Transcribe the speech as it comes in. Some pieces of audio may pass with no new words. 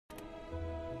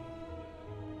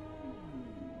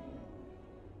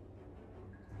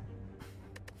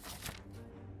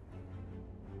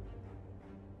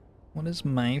What is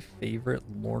my favorite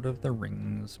Lord of the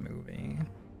Rings movie?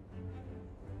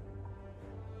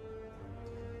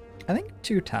 I think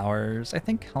Two Towers. I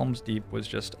think Helm's Deep was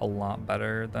just a lot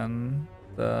better than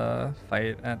the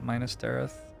fight at Minas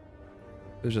Tirith.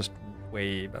 It was just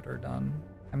way better done.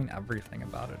 I mean, everything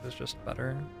about it is just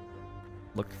better.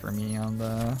 Look for me on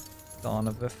the dawn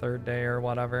of the third day or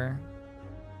whatever.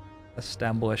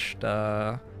 Established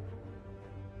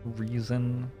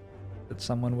reason that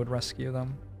someone would rescue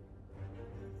them.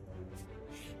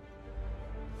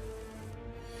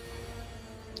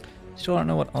 Still don't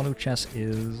know what auto chess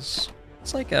is.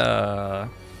 It's like it's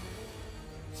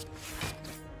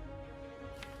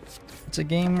a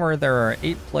game where there are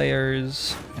 8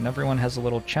 players and everyone has a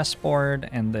little chessboard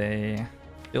and they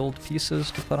build pieces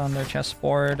to put on their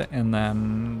chessboard, and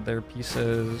then their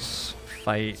pieces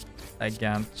fight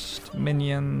against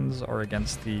minions or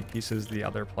against the pieces the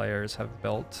other players have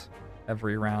built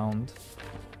every round.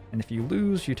 And if you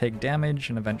lose, you take damage,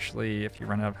 and eventually, if you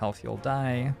run out of health, you'll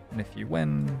die. And if you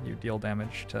win, you deal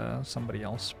damage to somebody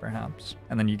else, perhaps.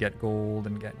 And then you get gold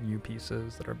and get new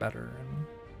pieces that are better and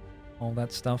all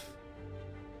that stuff.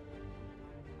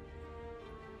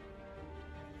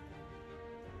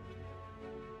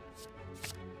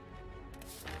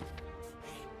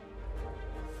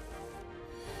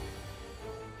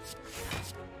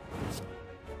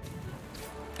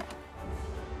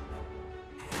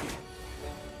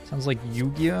 Sounds like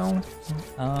Yu-Gi-Oh?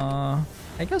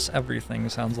 I guess everything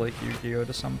sounds like Yu-Gi-Oh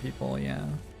to some people, yeah.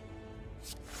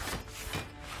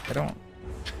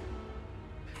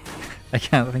 I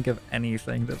can't think of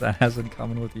anything that has in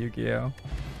common with Yu-Gi-Oh!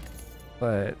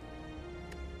 But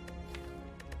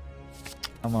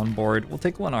I'm on board. We'll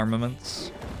take 1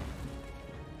 armaments.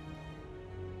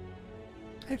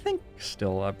 I think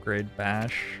still upgrade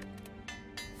Bash.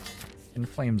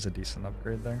 Inflame's a decent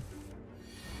upgrade there.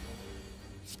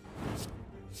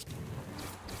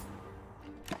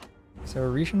 So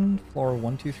region floor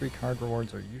 1, 2, 3 card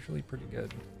rewards are usually pretty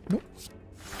good. Nope.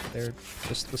 They're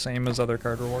just the same as other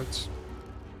card rewards.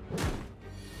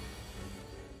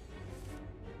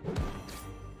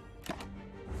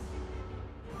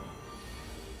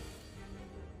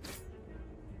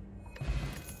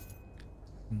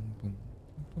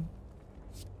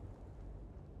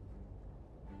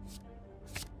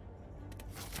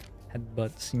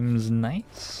 Headbutt seems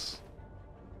nice.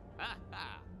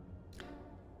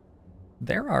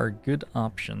 There are good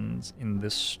options in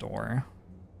this store.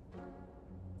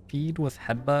 Feed with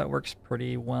Headbutt works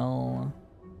pretty well.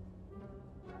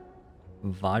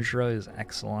 Vajra is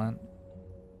excellent.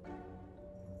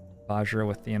 Vajra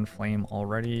with the Inflame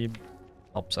already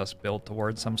helps us build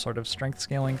towards some sort of strength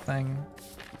scaling thing.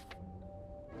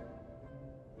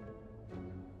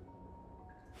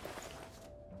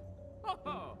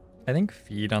 I think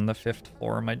Feed on the 5th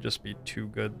floor might just be too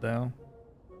good though.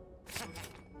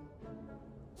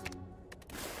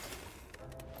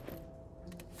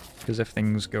 Because if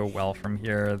things go well from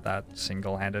here, that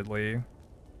single-handedly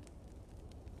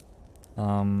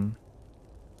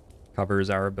covers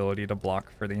our ability to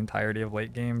block for the entirety of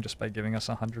late game just by giving us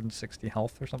 160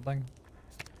 health or something.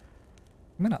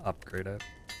 I'm gonna upgrade it.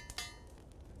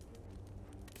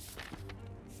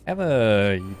 I have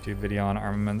a YouTube video on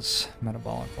armaments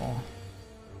metabolical.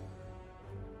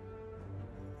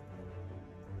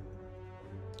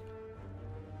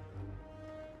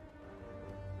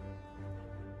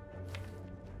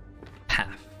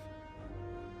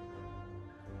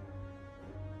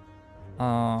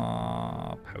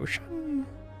 Potion?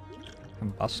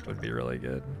 Combust would be really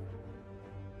good.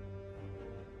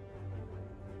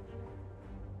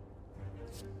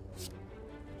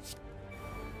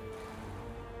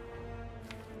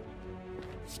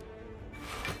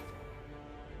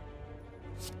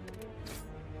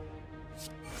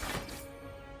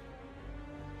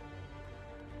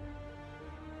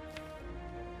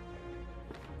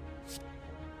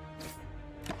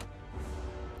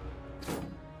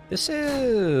 This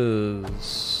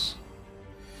is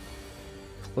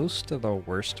close to the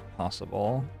worst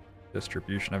possible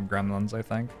distribution of gremlins, I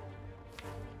think.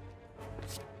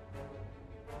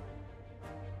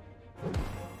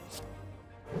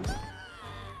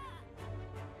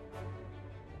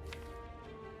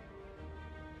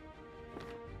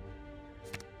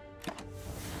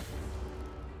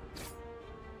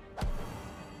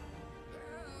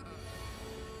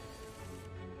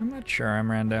 I'm not sure, I'm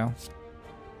rando.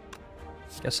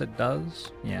 Guess it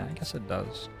does? Yeah, I guess it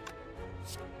does.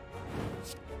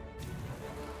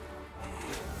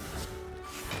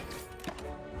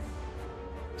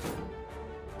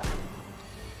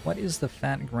 What is the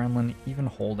fat gremlin even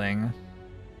holding?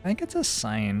 I think it's a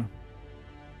sign.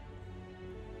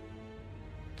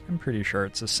 I'm pretty sure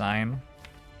it's a sign.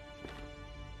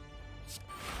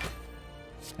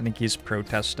 I think he's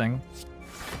protesting.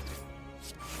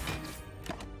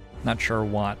 Not sure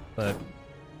what, but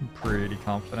I'm pretty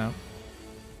confident.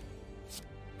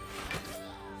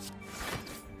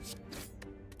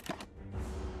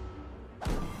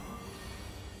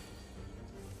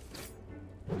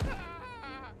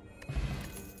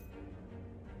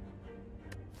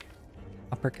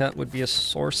 Uppercut would be a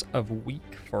source of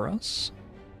weak for us.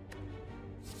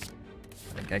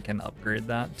 I think I can upgrade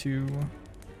that to...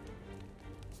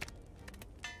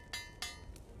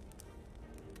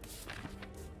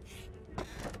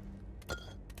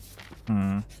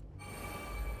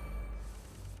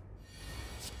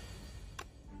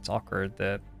 It's awkward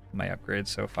that my upgrades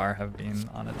so far have been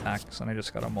on attacks and I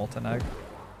just got a Molten Egg.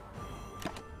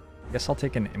 I guess I'll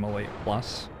take an Immolate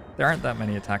Plus. There aren't that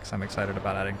many attacks I'm excited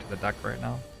about adding to the deck right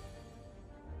now.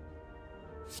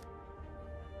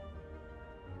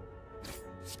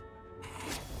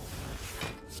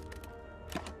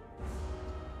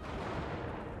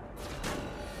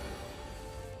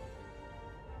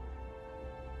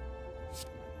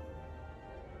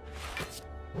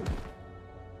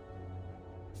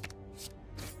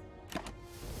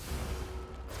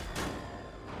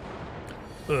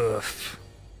 Ugh.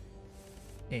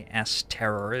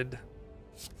 Asteroid.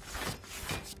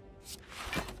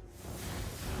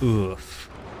 Oof.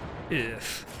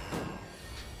 If.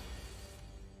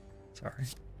 Sorry.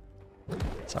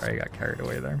 Sorry, I got carried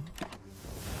away there.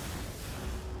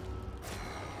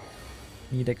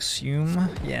 Need Exhume?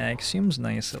 Yeah, Exhume's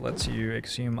nice. It lets you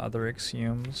exhume other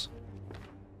Exhumes.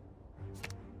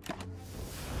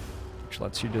 Which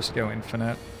lets you just go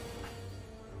infinite.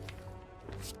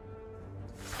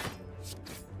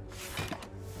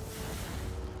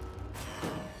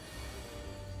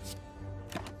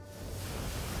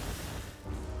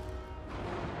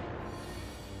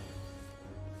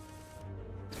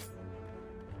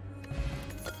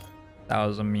 That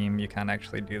was a meme, you can't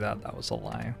actually do that, that was a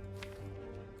lie.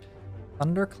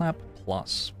 Thunderclap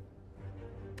Plus.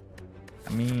 I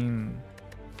mean,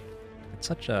 it's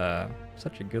such a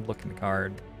good looking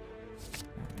card.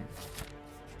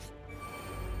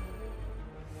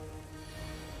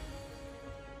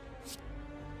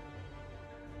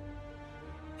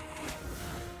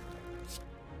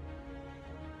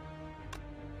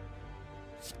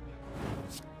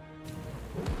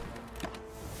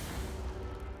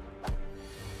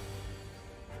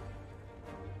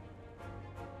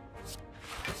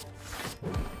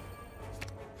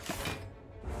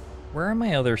 Where are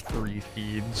my other 3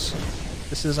 feeds?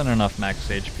 This isn't enough max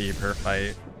HP per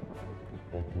fight.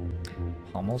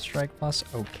 Pommel Strike Plus?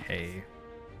 Okay.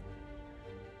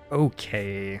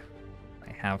 Okay.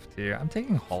 I have to. I'm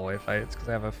taking hallway fights because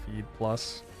I have a feed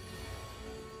plus.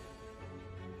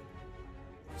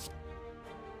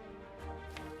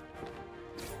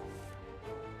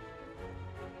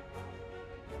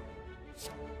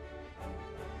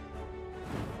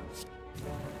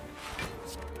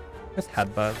 With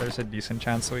Headbutt, there's a decent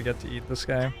chance that we get to eat this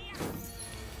guy.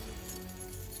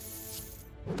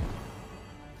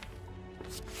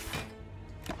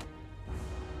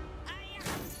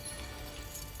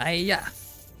 Ayya!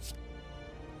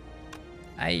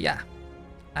 Ayya!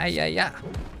 Ayya!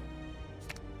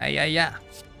 Ayya!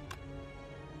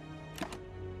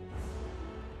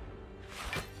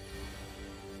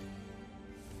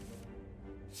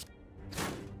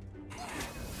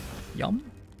 Yum.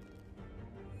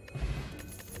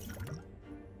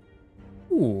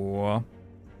 Ooh.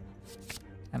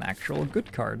 An actual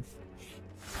good card.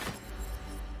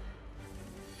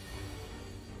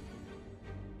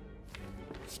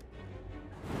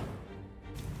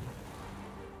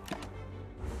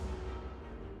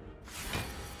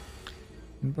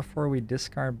 And before we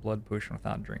discard Blood Potion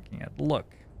without drinking it. Look.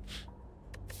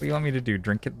 What do you want me to do?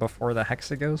 Drink it before the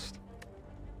Hexaghost?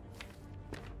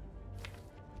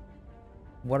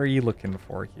 What are you looking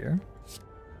for here?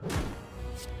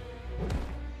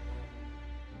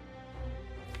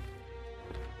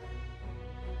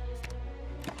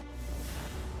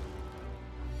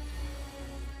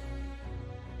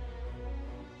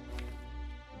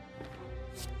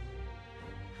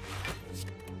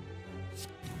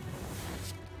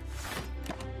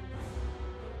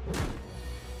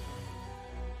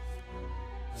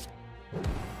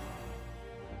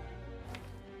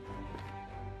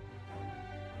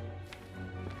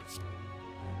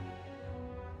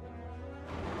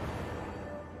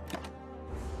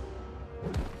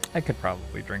 I could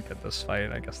probably drink at this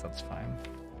fight, I guess that's fine.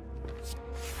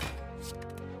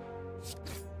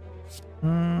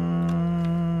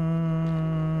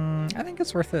 I think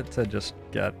it's worth it to just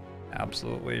get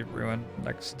absolutely ruin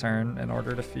next turn in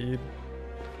order to feed.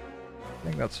 I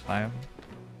think that's fine.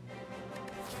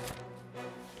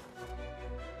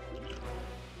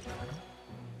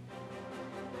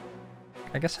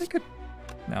 I guess I could...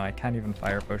 No, I can't even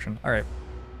fire potion. Alright.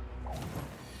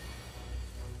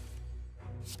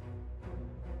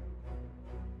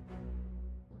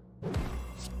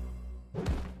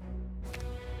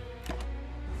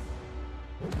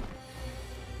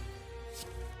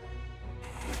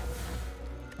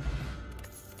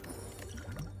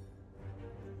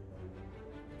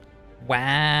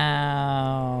 Wow!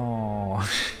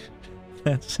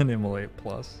 That's an Immolate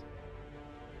plus.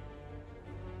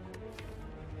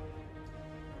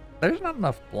 There's not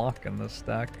enough block in this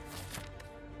deck.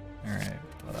 Alright,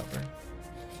 whatever.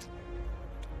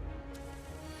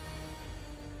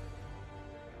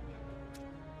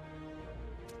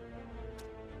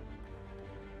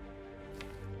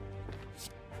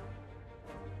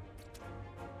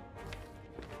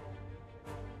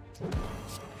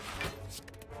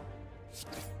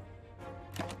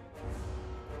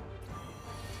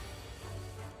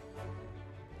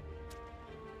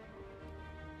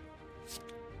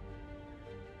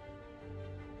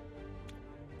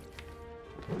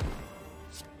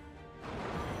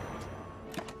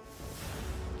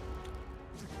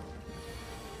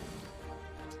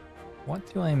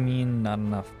 What do I mean, not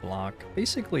enough block?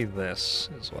 Basically this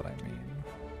is what I mean.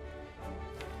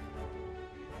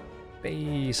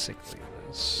 Basically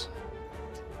this.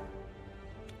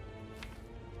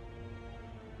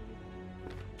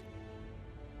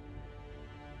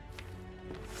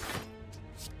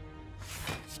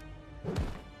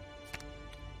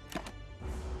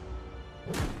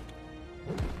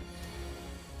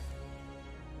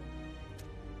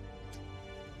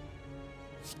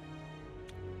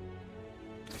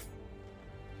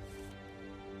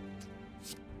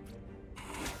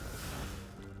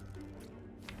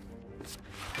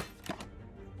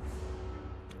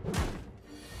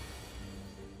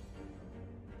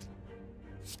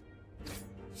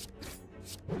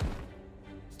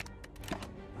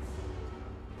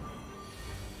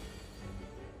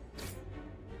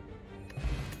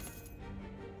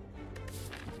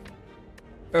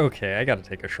 Okay, I gotta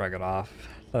take a shrug it off.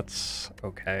 That's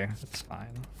okay. It's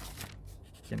fine.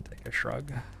 You can take a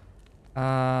shrug.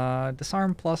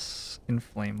 Disarm plus,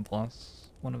 inflame plus.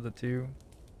 One of the two.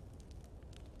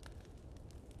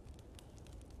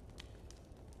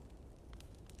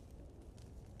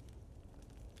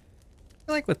 I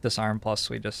feel like with Disarm plus,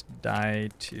 we just die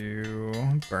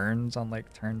to burns on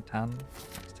like turn 10.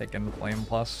 Let's take Inflame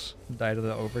plus, die to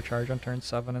the overcharge on turn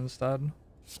 7 instead.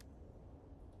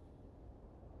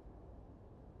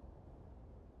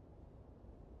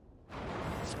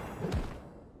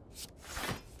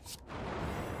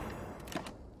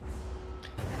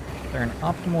 They're an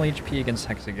optimal HP against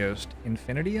Hexaghost.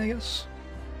 Infinity, I guess,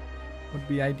 would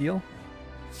be ideal.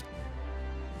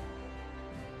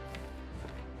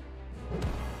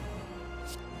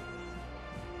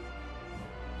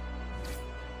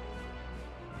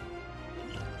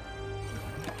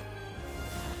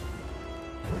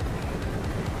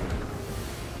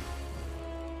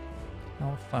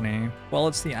 How funny. Well,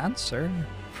 it's the answer.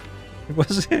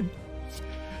 Was it?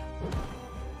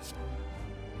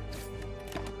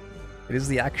 It is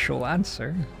the actual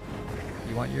answer.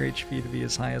 You want your HP to be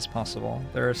as high as possible.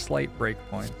 There are slight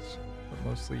breakpoints, but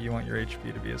mostly you want your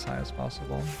HP to be as high as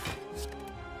possible.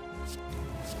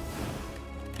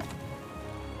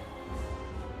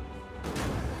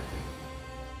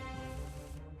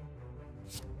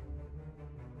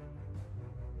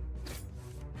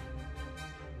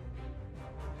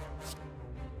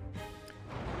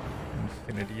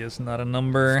 Infinity is not a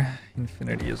number.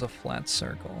 Infinity is a flat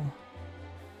circle.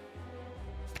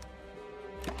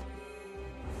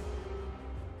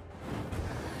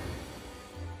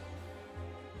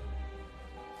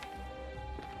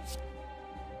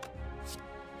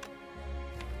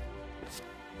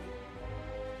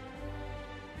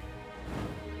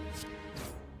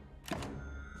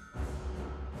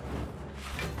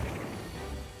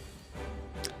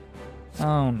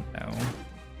 Oh no.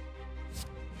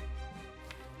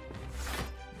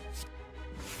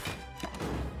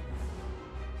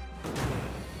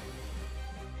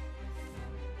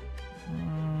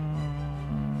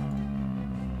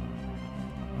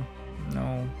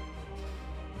 No.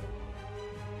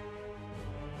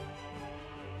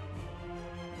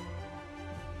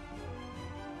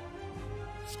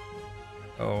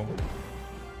 Oh.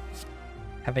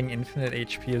 Having infinite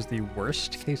HP is the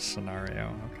worst case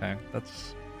scenario. Okay,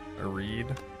 that's a read.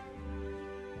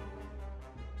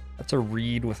 That's a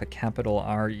read with a capital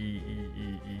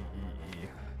R-E-E-E-E-E.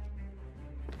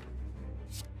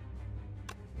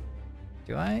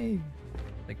 Do I,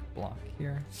 like, block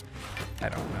here? I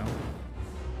don't know.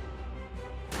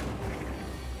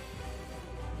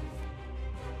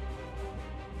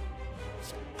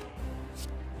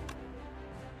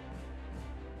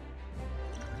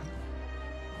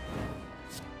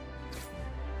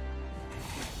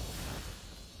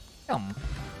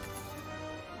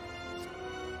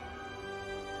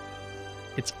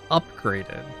 It's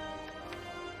upgraded.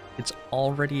 It's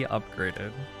already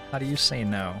upgraded. How do you say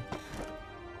no?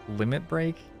 Limit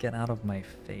break? Get out of my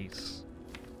face.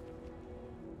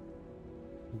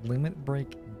 Limit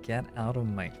break? Get out of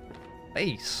my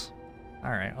face.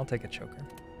 Alright, I'll take a choker.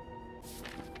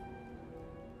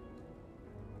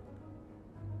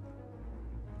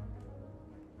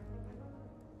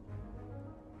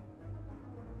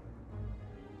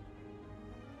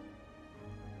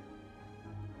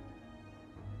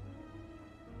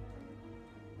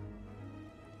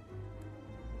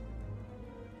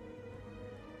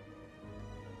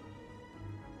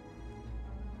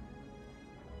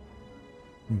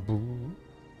 Do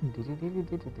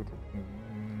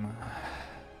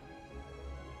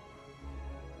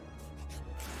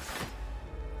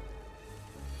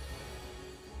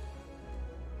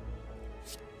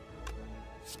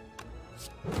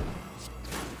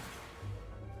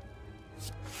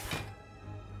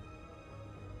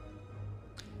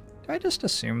I just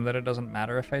assume that it doesn't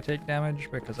matter if I take damage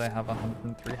because I have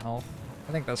 103 health?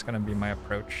 I think that's going to be my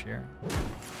approach here.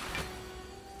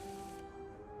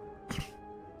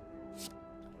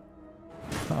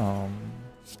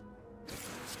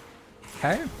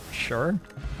 Okay, sure.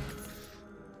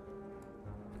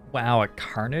 Wow, a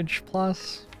Carnage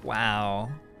plus? Wow.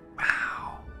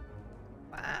 Wow.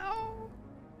 Wow.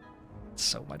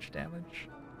 So much damage.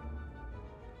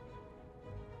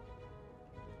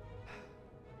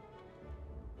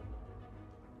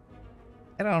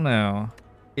 I don't know.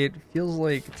 It feels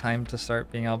like time to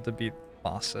start being able to beat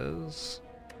bosses,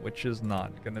 which is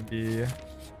not gonna be a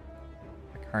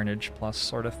Carnage plus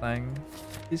sort of thing.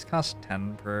 These cost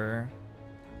 10 per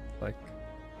click,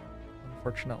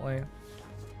 unfortunately.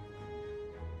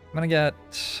 I'm gonna get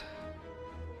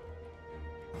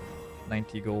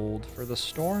 90 gold for the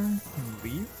store and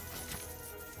leave.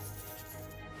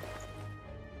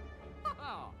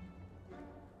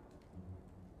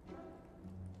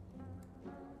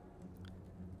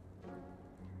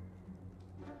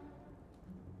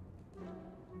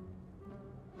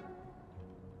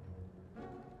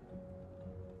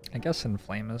 I guess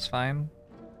Inflame is fine.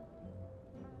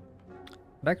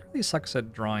 Deck really sucks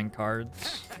at drawing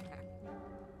cards.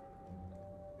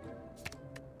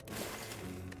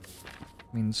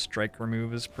 I mean, Strike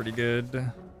Remove is pretty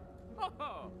good.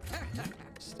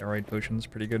 Steroid Potion's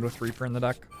pretty good with Reaper in the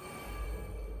deck.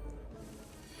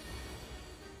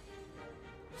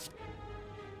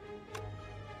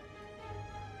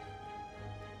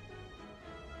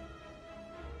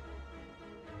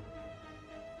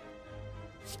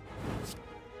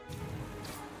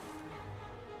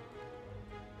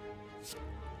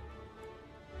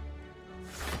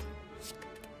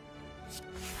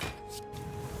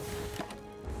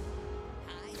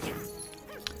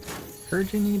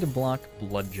 Heard you need to block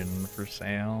Bludgeon for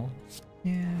sale.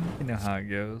 Yeah, you know how it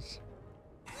goes.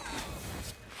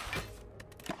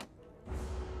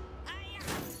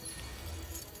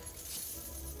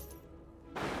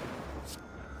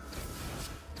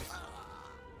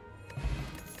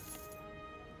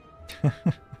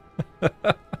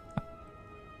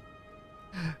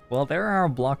 Well, there are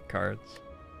block cards.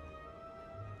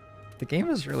 The game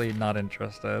is really not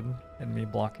interested in me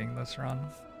blocking this run.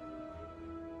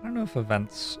 I don't know if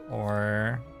events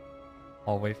or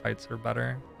hallway fights are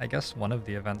better. I guess one of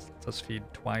the events lets us feed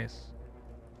twice.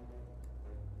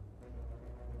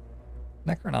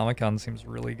 Necronomicon seems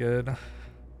really good.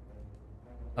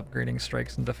 Upgrading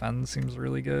strikes and defend seems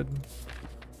really good.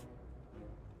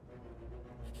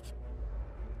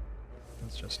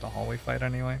 It's just a hallway fight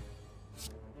anyway.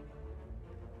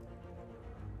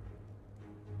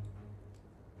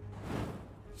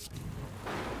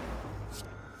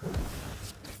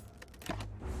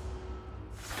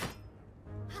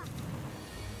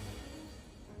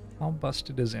 How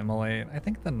busted is Immolate? I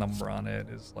think the number on it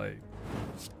is like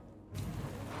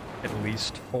at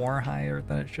least 4 higher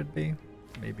than it should be.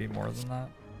 Maybe more than that.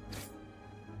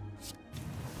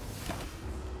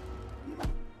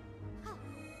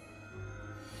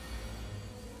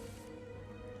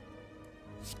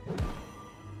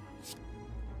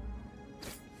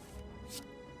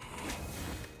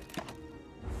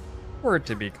 For it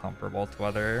to be comparable to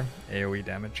other AoE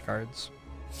damage cards.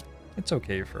 It's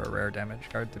okay for a rare damage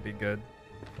card to be good.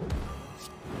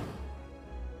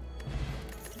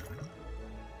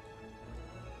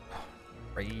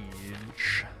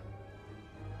 Rage.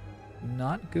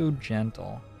 Not go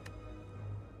gentle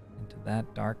into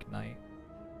that dark night.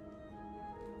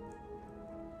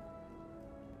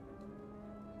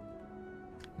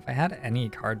 If I had any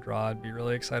card draw, I'd be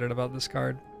really excited about this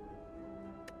card.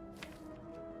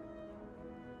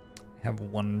 I have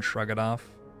one Shrug It Off.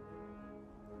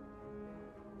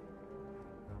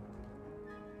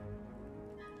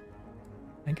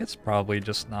 I think it's probably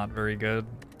just not very good.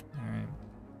 Alright.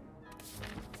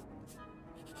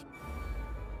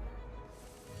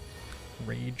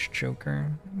 Rage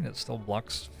Choker. I mean, it still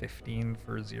blocks 15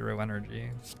 for 0 energy.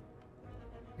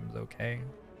 Seems okay.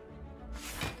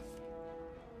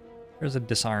 There's a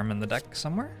Disarm in the deck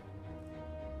somewhere.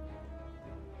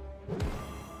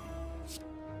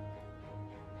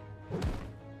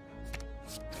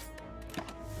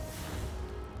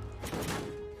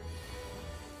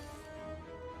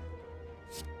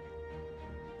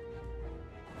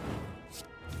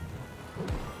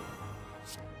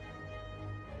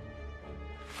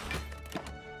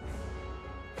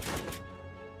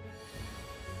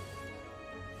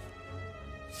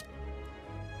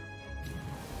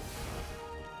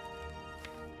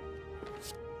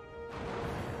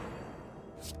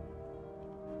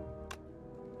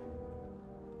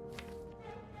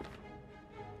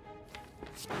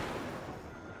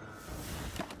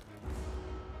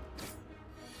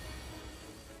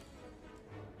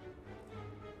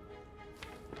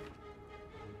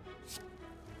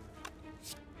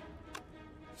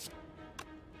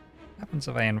 Happens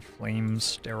if I inflame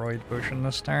Steroid Potion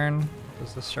this turn?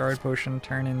 Does the Steroid Potion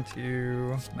turn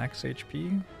into max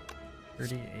HP?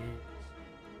 38.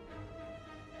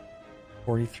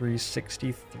 43,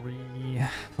 63,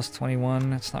 plus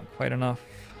 21. It's not quite enough.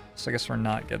 So I guess we're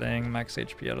not getting max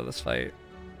HP out of this fight.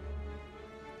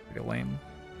 Pretty lame.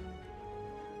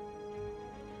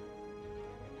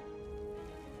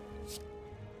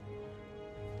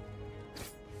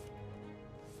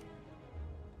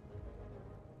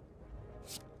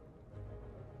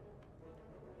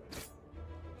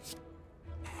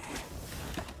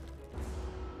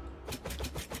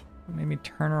 Maybe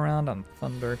turn around on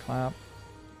Thunderclap.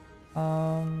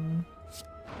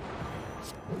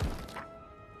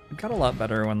 It got a lot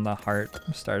better when the heart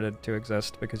started to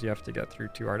exist because you have to get through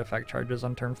 2 artifact charges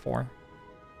on turn 4.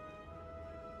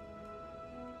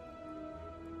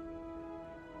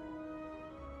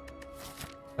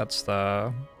 That's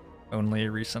the only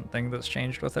recent thing that's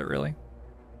changed with it, really.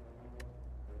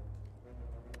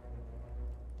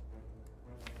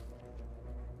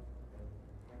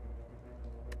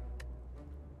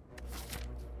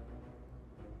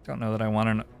 Don't know that I want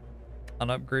an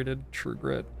unupgraded True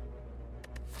Grit.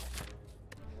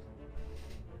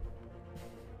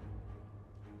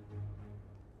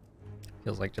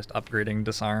 Feels like just upgrading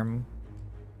Disarm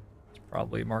is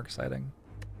probably more exciting.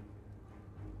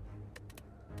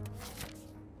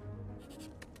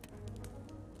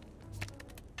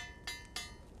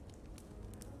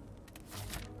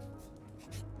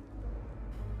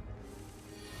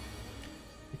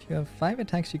 If you have 5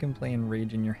 attacks you can play in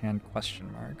Rage in your hand,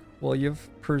 question mark. Well, you've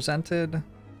presented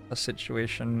a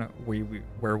situation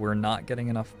where we're not getting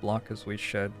enough block as we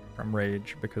should from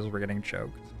Rage because we're getting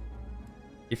choked.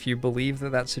 If you believe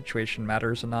that that situation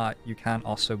matters or not, you can't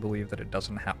also believe that it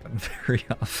doesn't happen very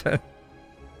often.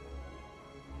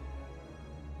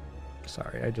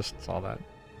 Sorry, I just saw that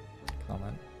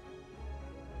comment.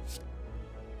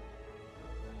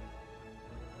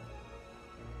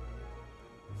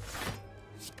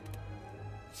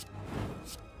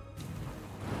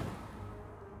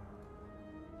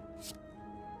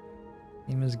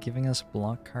 Game is giving us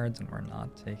block cards and we're not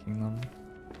taking them.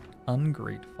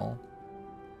 Ungrateful.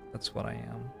 That's what I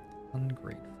am.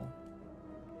 Ungrateful.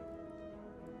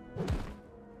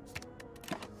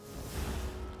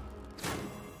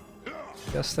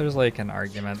 Guess there's like an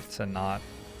argument to not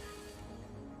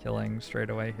killing straight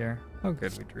away here. Oh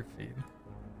good, we drew feed.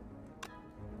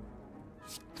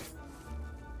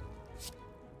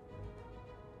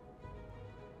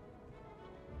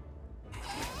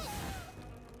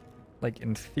 Like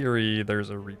in theory, there's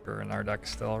a Reaper in our deck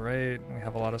still, right? We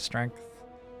have a lot of strength.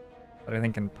 But I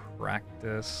think in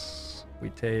practice,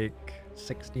 we take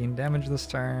 16 damage this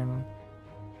turn.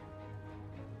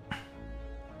 I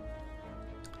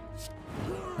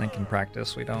think in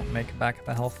practice, we don't make back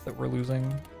the health that we're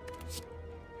losing.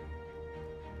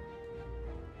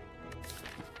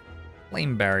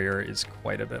 Flame Barrier is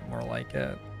quite a bit more like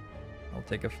it. I'll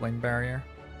take a Flame Barrier.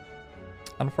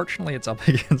 Unfortunately, it's up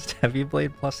against Heavy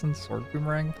Blade Plus and Sword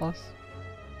Boomerang Plus.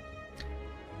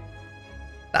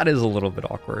 That is a little bit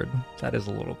awkward. That is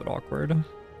a little bit awkward.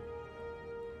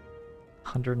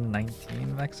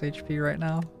 119 max HP right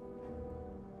now.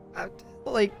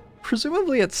 Like,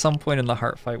 presumably at some point in the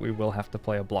heart fight we will have to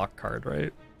play a block card,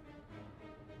 right?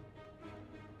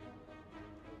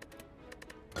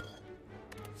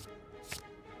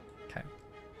 Okay.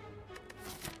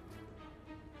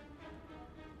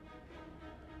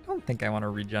 I don't think I want to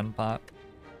regen pot.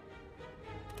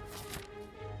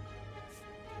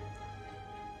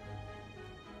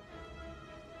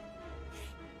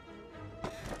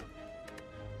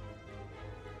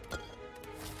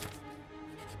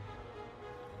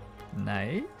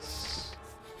 Nice.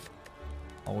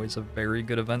 Always a very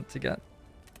good event to get.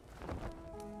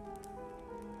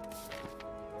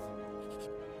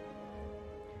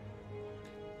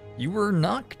 You were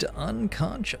knocked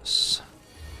unconscious.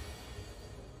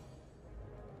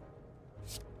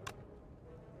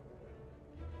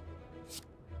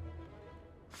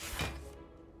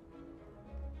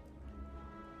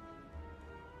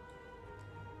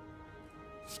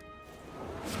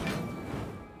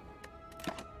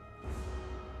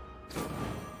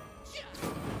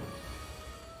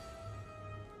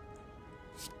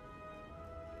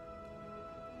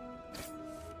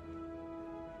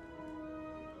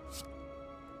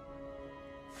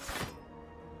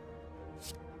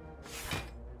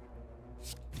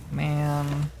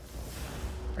 Man,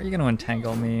 are you going to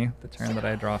entangle me the turn that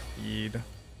I draw feed?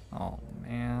 Oh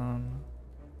man.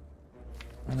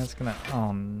 And it's gonna,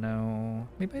 oh no.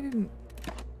 Maybe I didn't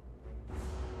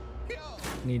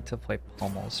need to play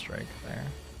Pommel Strike there.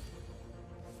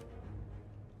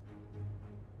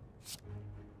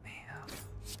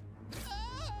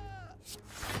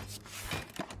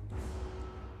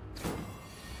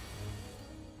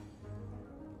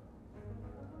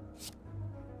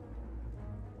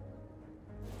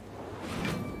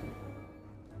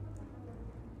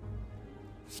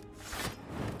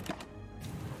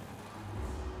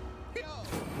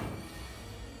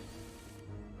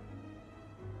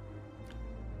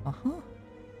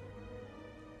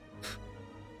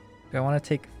 Do I want to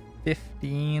take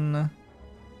 15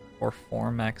 or 4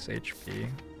 max HP?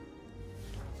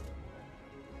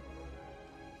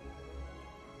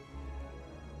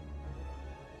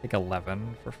 Take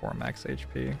 11 for 4 max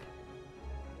HP.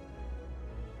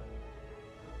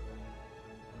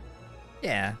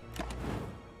 Yeah,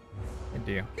 I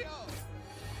do.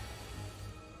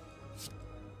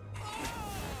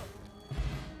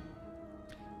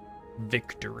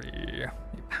 Victory. A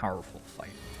powerful fight.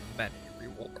 Many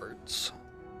rewards.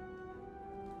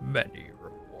 Many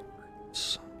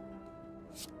rewards.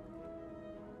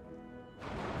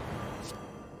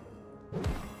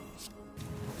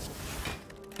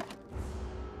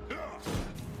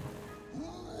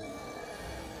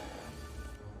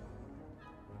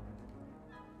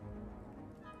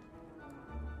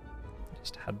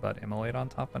 Just headbutt Immolate on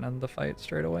top and end the fight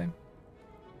straight away.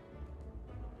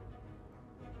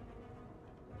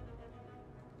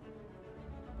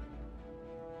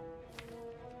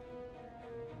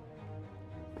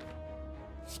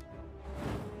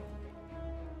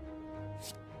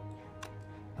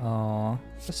 Oh,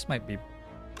 this might be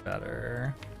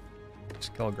better.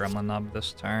 Just kill Gremlin Nub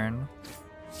this turn.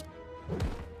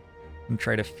 And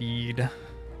try to feed.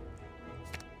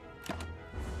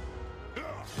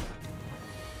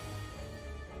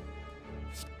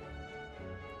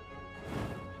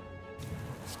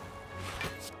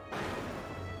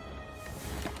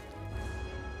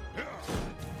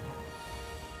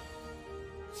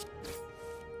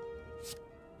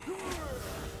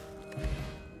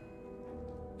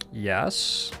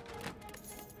 Yes.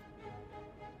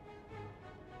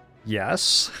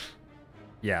 Yes.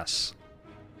 Yes.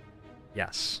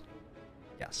 Yes.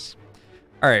 Yes.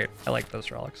 Alright, I like those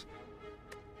relics.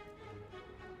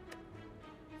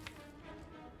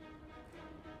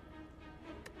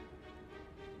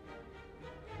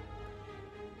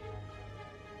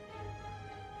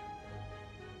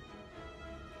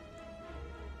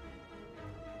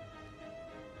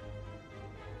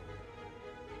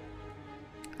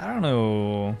 I don't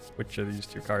know which of these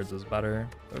two cards is better.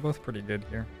 They're both pretty good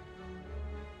here.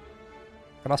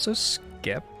 Could also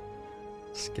skip.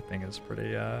 Skipping is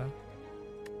pretty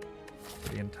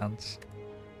intense.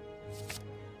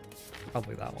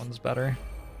 Probably that one's better.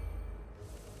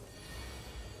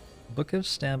 Book of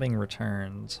Stabbing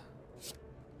returns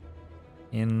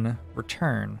in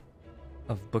return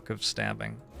of Book of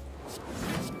Stabbing.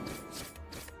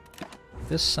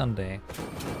 This Sunday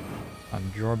on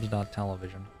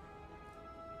Jorbs.television.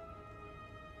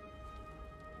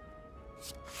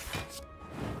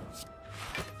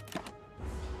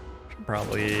 Should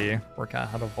probably work out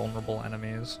how to vulnerable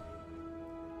enemies.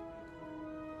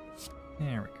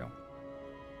 There we go.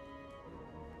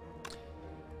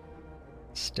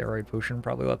 Steroid potion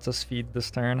probably lets us feed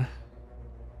this turn.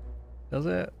 Does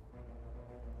it?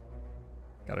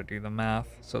 Gotta do the math.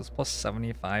 So it's plus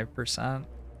 75%,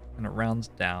 and it rounds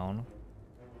down.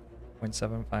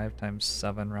 0.75 times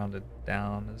 7 rounded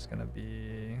down is gonna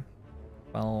be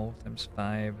 12 times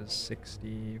 5 is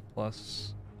 60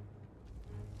 plus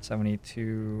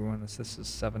 72, and this is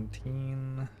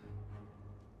 17.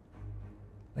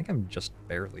 I think I'm just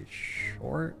barely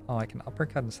short. Oh, I can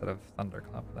uppercut instead of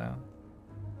thunderclap though.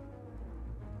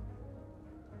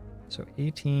 So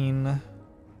 18.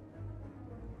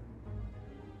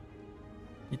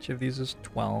 Each of these is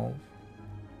 12.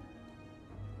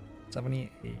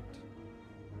 78.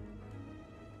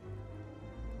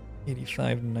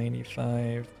 85,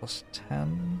 95, plus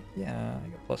 10. Yeah, I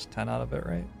get plus 10 out of it,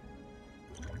 right?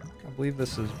 I believe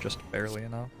this is just barely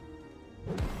enough.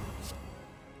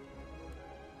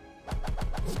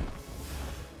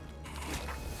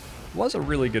 Was a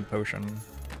really good potion.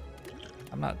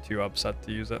 I'm not too upset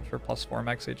to use it for plus 4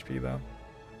 max HP though.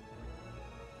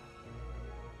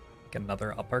 Like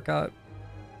another uppercut.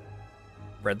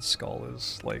 Red Skull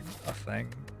is like a thing.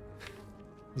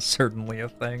 Certainly a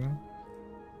thing.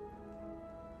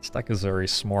 Stack Azuri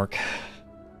Smork.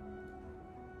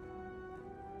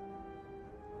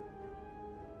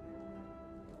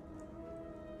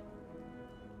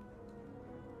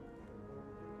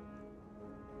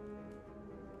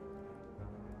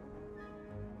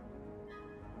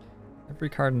 Every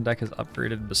card in deck is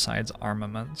upgraded besides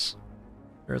armaments.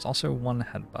 There is also one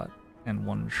headbutt, and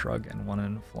one shrug, and one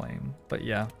inflame. But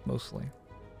yeah, mostly.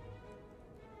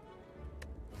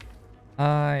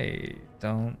 I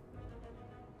don't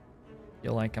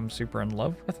feel like I'm super in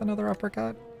love with another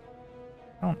uppercut.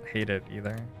 I don't hate it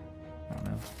either. I don't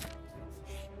know.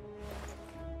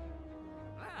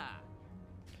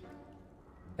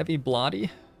 Heavy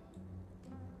Bloody.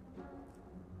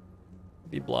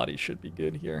 Heavy Bloody should be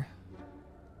good here.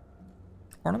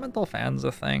 Ornamental Fan's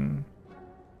a thing.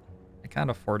 I can't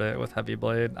afford it with Heavy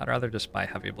Blade. I'd rather just buy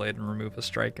Heavy Blade and remove a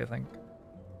strike, I think.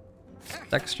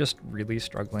 Deck's just really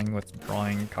struggling with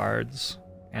drawing cards,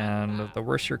 and the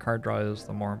worse your card draw is,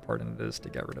 the more important it is to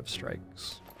get rid of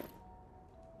strikes.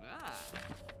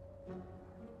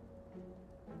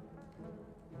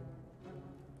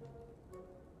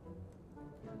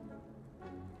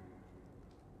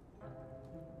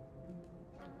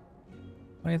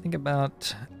 What do you think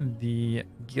about the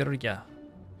Girya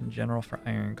in general for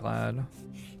Ironclad?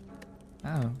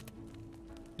 Oh,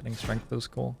 getting strength is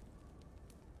cool.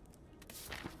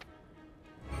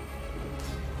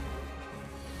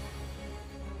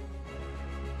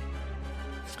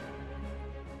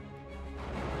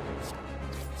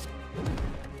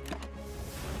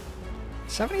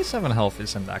 $77 health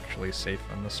isn't actually safe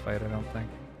in this fight, I don't think.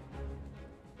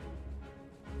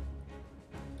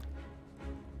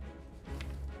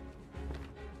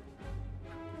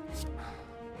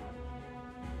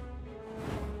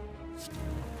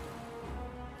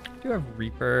 I do have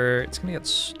Reaper. It's gonna get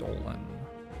stolen.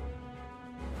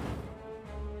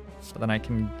 But then I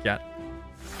can get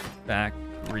back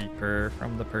Reaper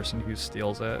from the person who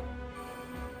steals it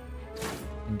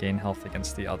and gain health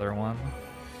against the other one.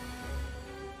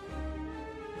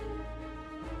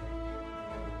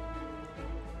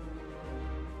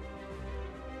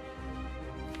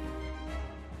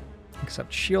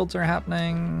 Except shields are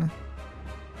happening.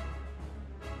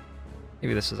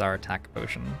 Maybe this is our attack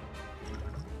potion.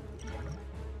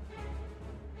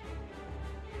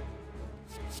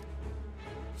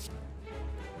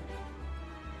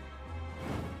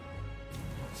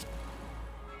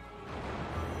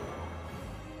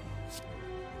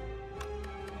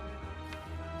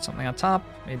 Something on top,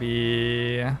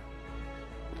 maybe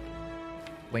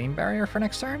Flame Barrier for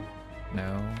next turn?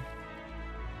 No.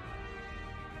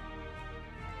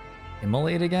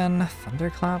 Immolate again?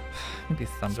 Thunderclap? Maybe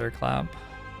Thunderclap.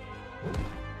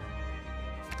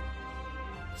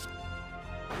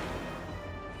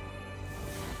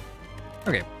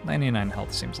 Okay, 99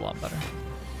 health seems a lot better.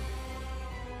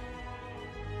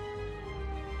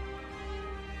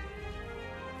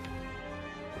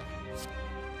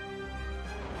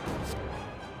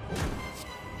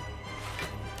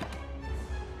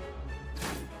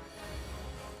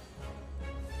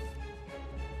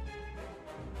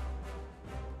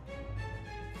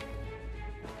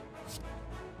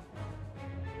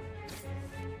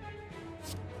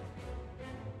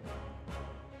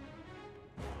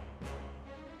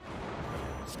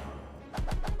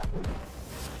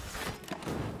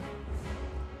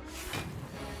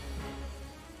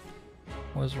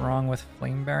 What was wrong with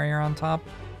Flame Barrier on top?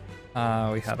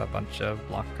 We had a bunch of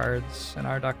block cards in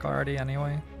our deck already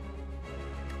anyway.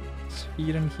 It's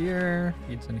feed in here,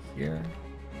 feeds in here.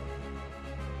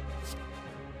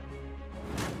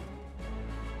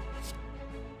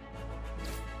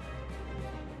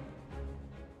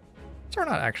 So we're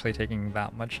not actually taking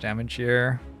that much damage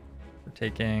here. We're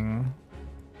taking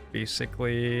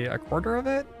basically a quarter of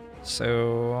it,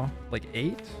 so like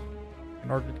 8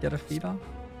 in order to get a feed off.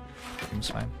 Seems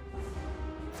fine.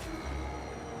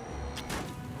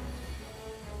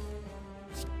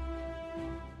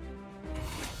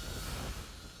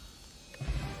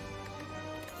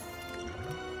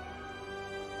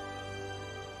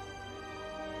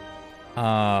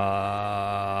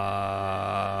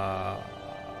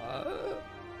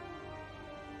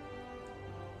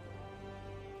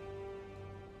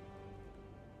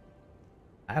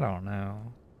 I don't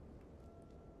know.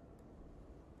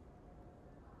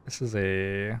 This is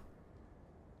a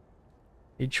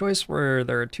choice where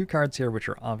there are 2 cards here which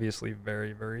are obviously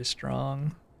very, very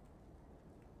strong.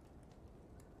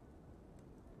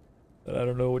 But I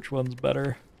don't know which one's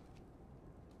better.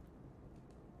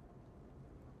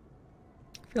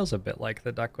 Feels a bit like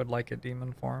the deck would like a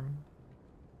demon form.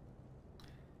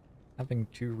 Having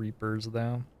 2 Reapers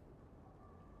though.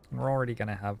 And we're already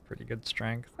gonna have pretty good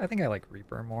strength. I think I like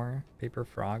Reaper more. Paper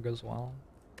Frog as well.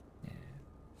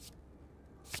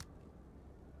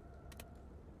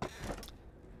 Yeah.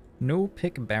 No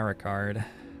pick Barricard.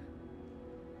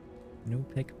 No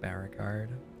pick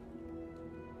Barricard.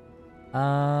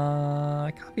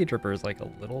 Coffee Dripper is like a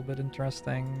little bit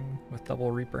interesting with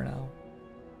double Reaper now.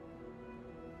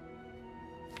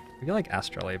 I feel like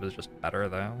Astrolabe is just better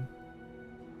though.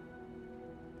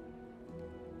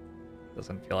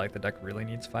 Doesn't feel like the deck really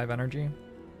needs 5 energy.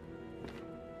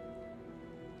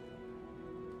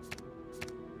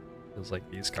 Feels like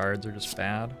these cards are just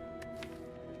bad.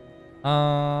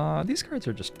 These cards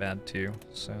are just bad too,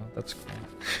 so that's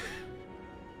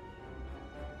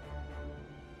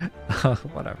cool.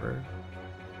 Whatever.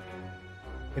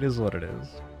 It is what it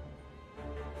is.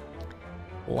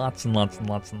 Lots and lots and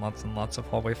lots and lots and lots of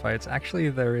hallway fights. Actually,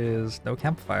 there is no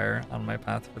campfire on my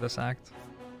path for this act.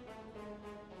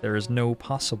 There is no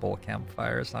possible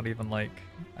campfire. It's not even like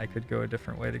I could go a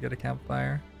different way to get a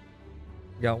campfire.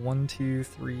 We got 1, 2,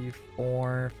 3,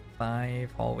 4,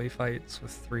 5 hallway fights with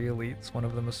 3 elites. One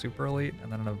of them is super elite,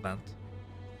 and then an event.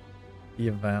 The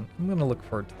event. I'm gonna look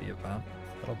forward to the event.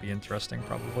 That'll be interesting,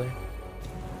 probably.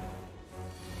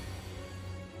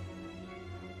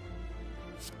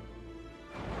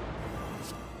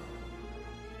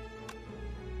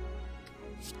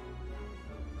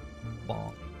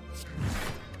 Bonk.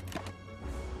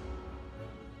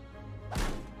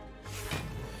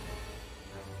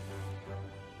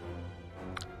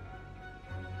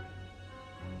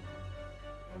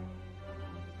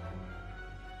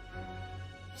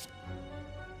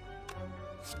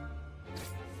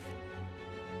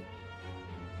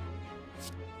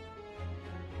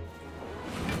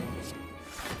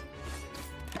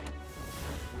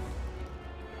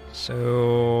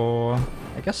 So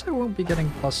I guess I won't be getting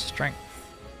plus strength.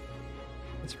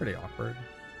 That's pretty awkward.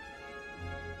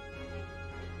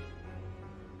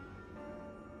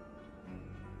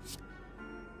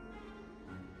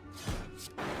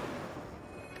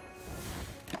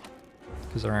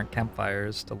 Because there aren't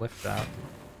campfires to lift that.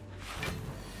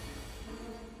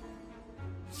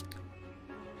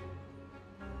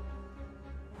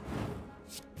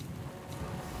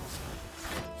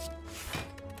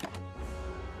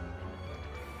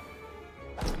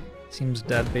 Seems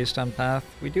dead based on path.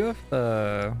 We do have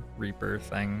the Reaper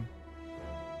thing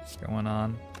going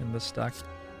on in this deck.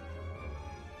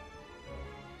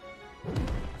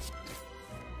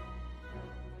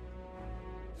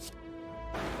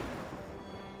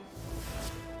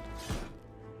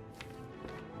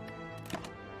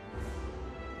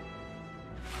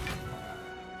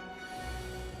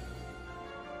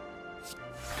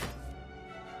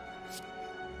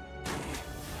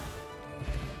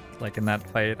 Like in that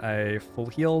fight, I full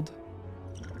healed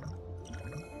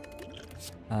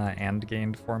and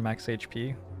gained 4 max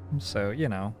HP. So, you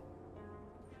know,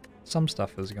 some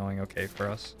stuff is going okay for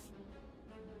us.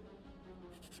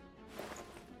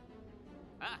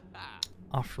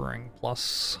 Offering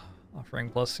Plus.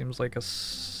 Offering Plus seems like a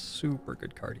super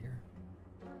good card here.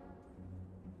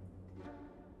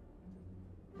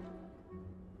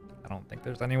 I don't think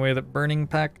there's any way that Burning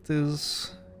Pact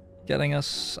is getting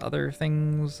us other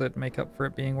things that make up for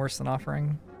it being worse than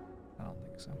Offering. I don't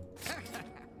think so.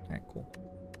 Alright, cool.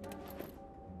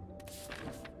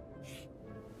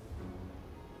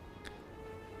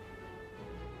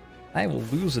 I will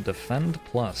lose a Defend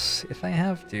Plus if I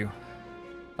have to.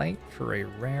 Fight for a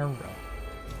rare relic.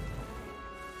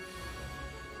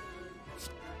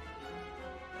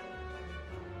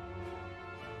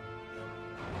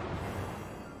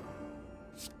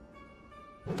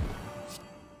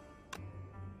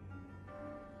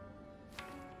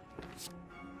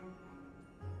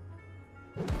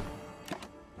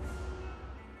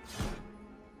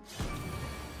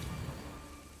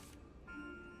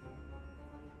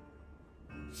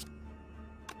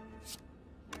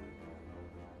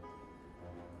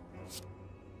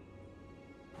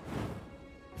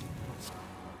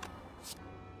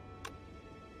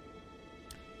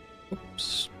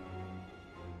 Oops.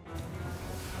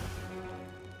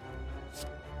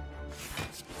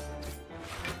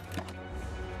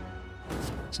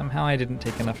 Somehow I didn't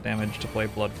take enough damage to play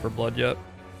Blood for Blood yet.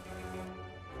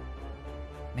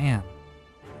 Man.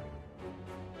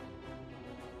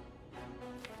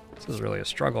 This is really a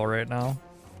struggle right now.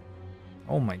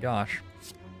 Oh my gosh.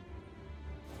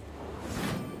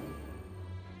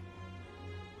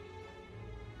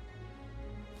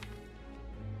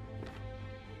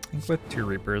 I think with 2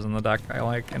 Reapers in the deck, I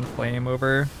like Inflame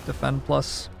over Defend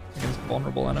Plus against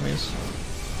vulnerable enemies.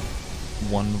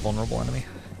 1 vulnerable enemy.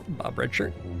 Bob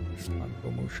Redshirt.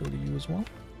 Gomo show to you as well.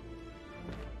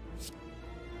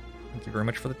 Thank you very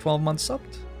much for the 12 months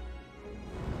subbed.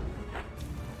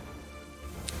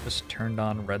 Just turned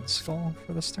on Red Skull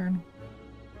for this turn.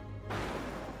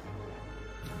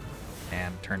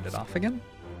 And turned it off again.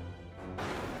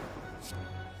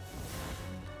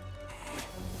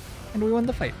 And we win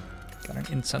the fight. Got an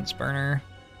Incense Burner.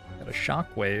 Got a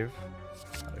Shockwave.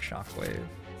 Got a Shockwave.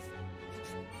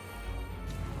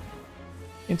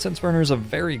 Incense Burner is a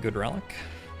very good relic.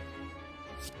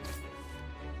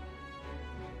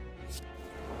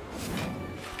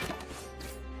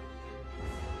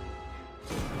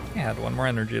 I had 1 more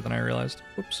energy than I realized.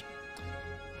 Whoops.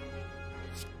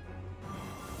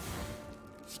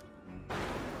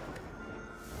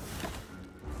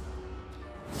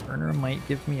 Burner might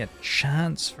give me a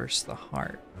chance versus the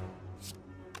heart.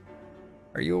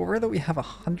 Are you aware that we have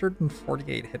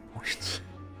 148 hit points?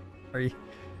 Are you...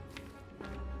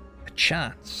 A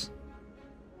chance.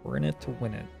 We're in it to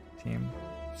win it, team.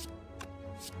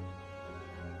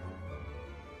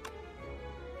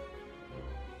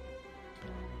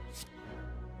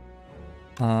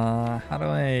 How do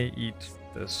I eat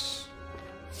this?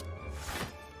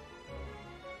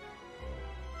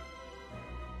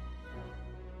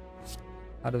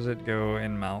 How does it go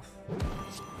in mouth?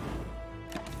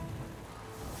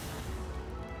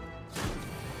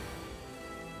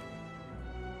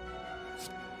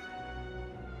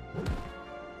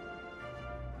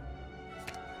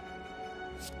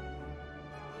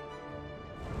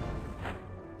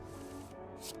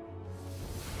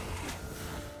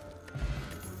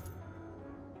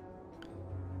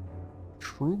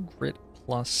 True Grit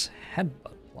plus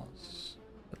Headbutt plus.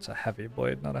 That's a heavy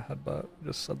blade, not a headbutt. I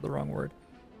just said the wrong word.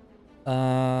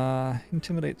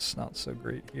 Intimidate's not so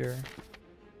great here.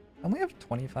 I only have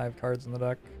 25 cards in the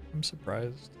deck. I'm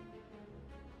surprised.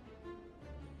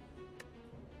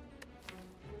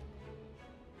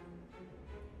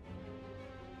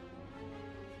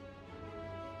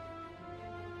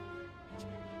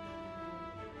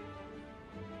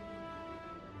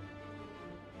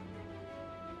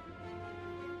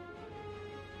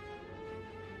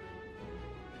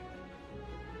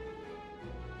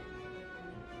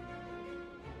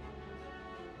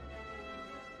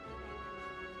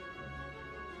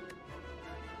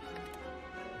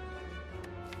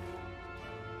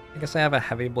 I guess I have a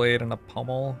heavy blade and a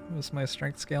pommel as my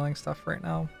strength scaling stuff right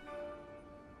now.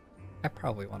 I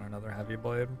probably want another heavy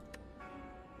blade.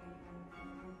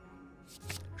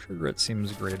 True Grit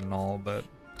seems great and all, but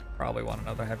probably want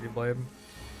another heavy blade.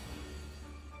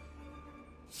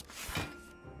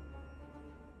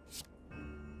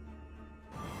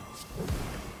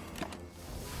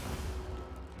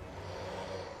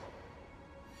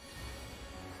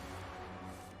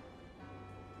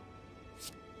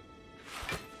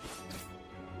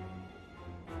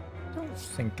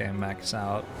 I think I max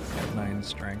out at 9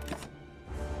 strength.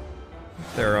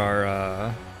 There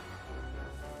are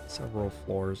several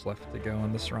floors left to go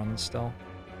in this run still.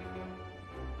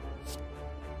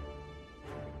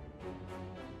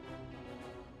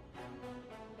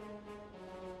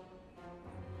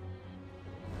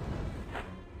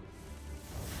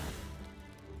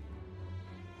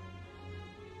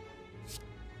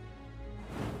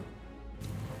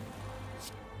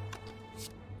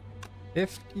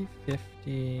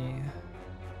 $50-50.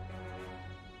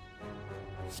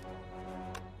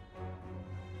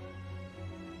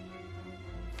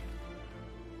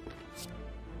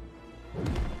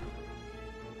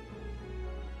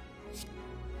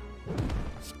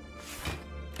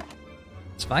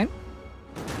 It's fine.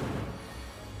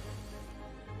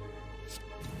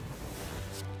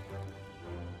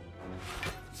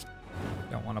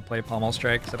 Don't want to play Pommel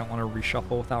Strike because I don't want to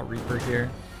reshuffle without Reaper here.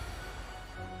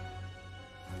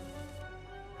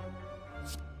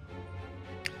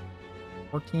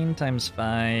 14 times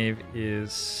 5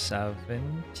 is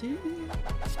 70?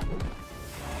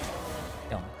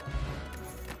 Yeah.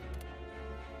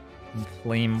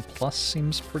 Flame Plus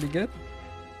seems pretty good.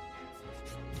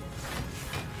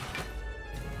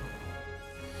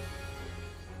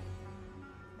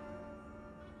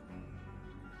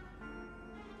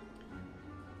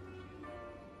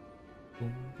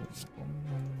 Boom, boom, boom,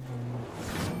 boom.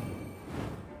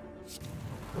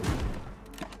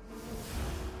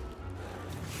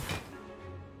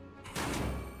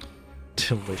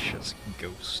 Delicious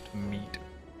ghost meat.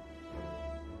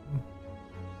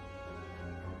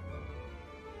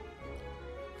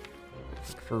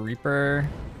 Look for Reaper.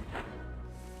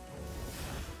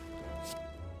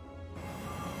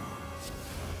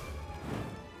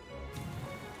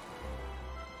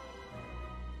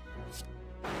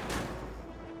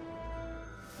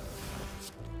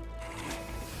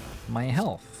 My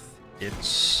health,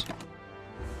 it's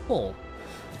full.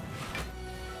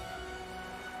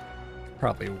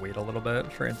 Probably wait a little bit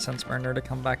for Incense Burner to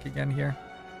come back again here.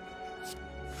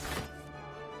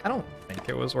 I don't think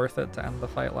it was worth it to end the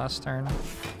fight last turn.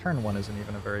 Turn 1 isn't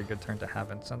even a very good turn to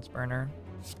have Incense Burner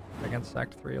against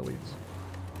Act 3 elites.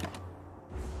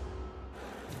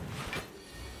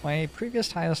 My previous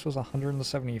highest was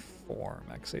 174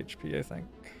 max HP, I think.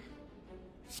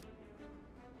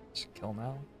 Just kill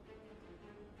now.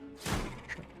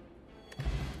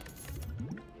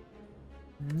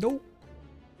 Nope.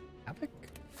 Havoc?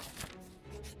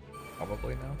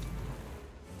 Probably no.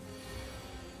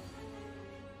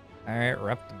 Alright,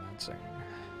 Reptimancing.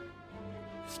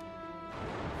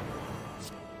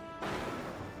 I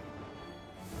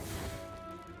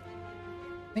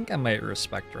think I might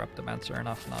respect Reptimancer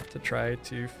enough not to try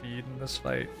to feed in this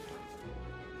fight.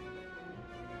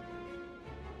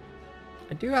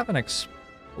 I do have an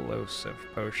explosive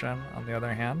potion, on the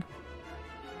other hand.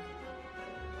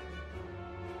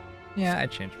 Yeah, I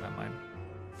changed my mind.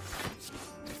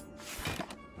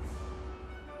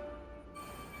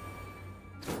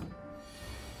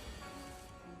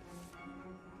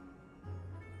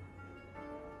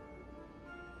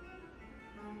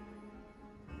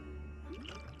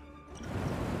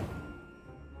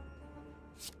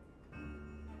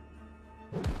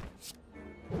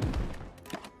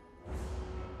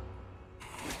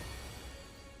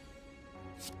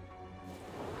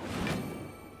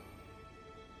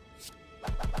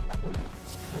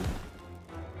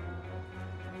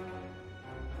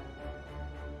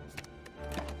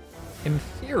 In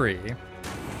theory,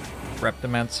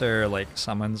 Reptimancer like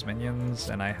summons minions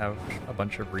and I have a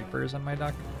bunch of Reapers in my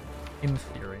deck. In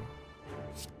theory.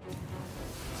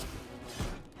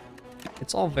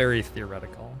 It's all very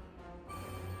theoretical.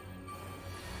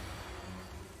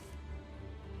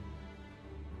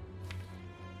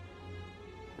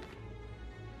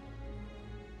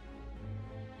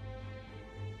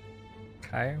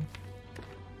 Okay.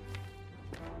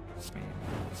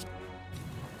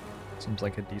 Seems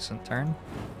like a decent turn.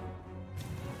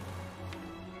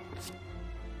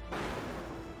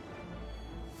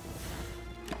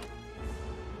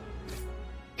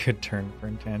 Good turn for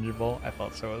intangible. I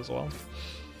thought so as well.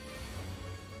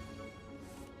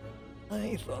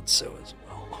 I thought so as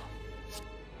well.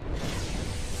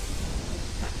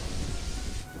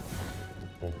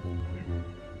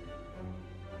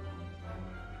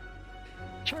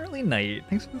 Charlie Knight,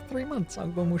 thanks for the 3 months. I'll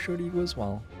go Mushorigu as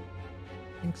well.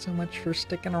 Thanks so much for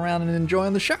sticking around and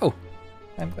enjoying the show.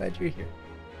 I'm glad you're here.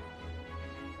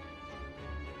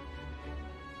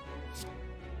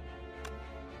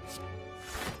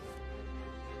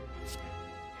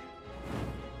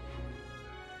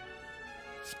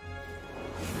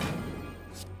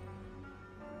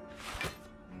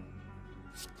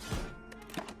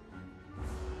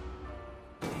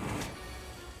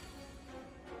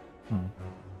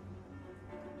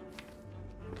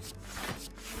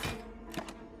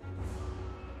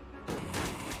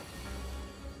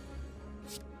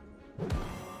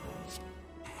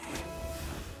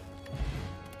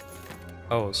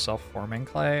 Oh, self-forming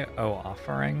clay? Oh,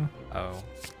 offering? Oh.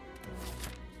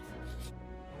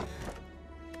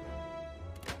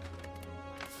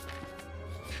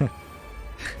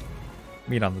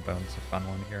 Meat on the bone's a fun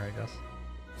one here, I guess.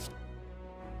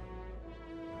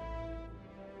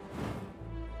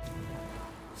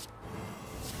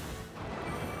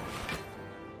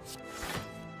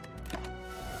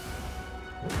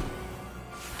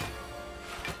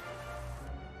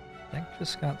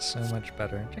 Just got so much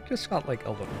better. Jack just got like a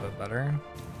little bit better.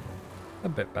 A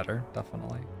bit better,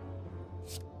 definitely.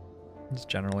 That's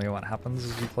generally what happens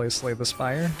as you play Slay the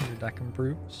Spire. Your deck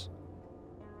improves.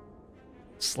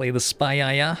 Slay the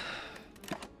Spire.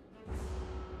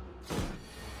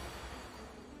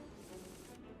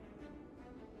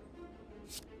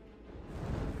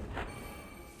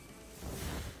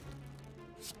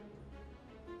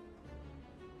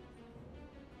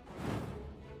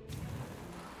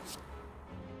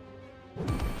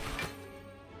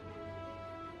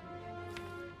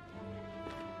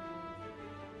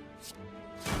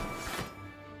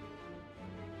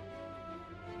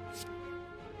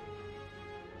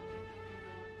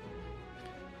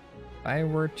 If I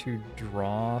were to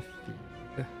draw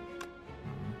feed...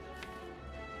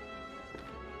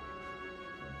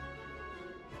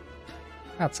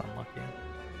 That's unlucky.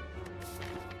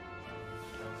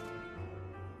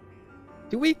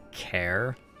 Do we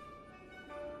care?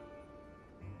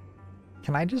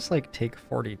 Can I just, like, take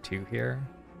 42 here?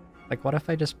 Like, what if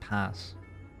I just pass?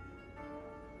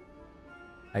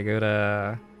 I go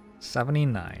to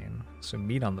 79, so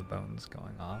meat on the bone's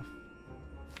going off.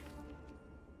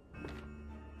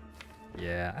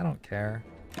 Yeah, I don't care.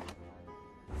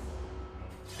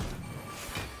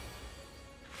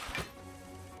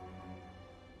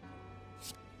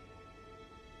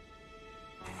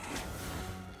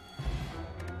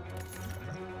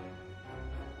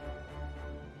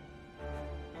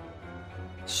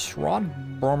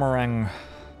 Sword Boomerang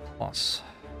plus.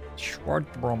 Sword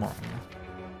Boomerang.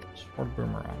 Sword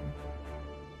Boomerang.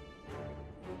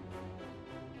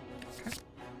 Okay.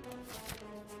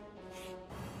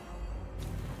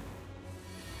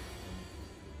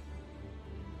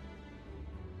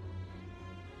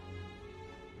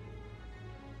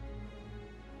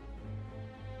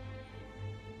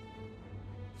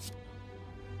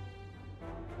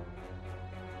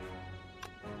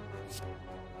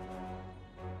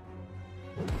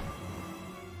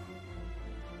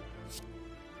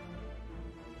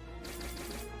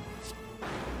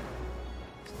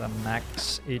 The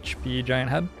max HP giant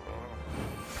head.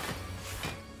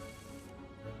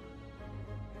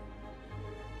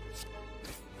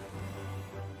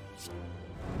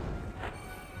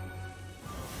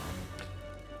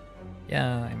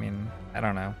 Yeah, I mean, I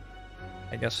don't know.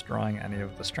 I guess drawing any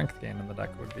of the strength gain in the deck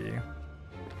would be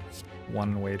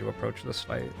one way to approach this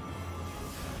fight.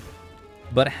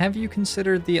 But have you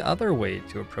considered the other way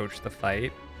to approach the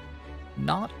fight?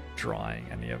 Not drawing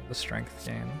any of the strength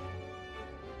gain.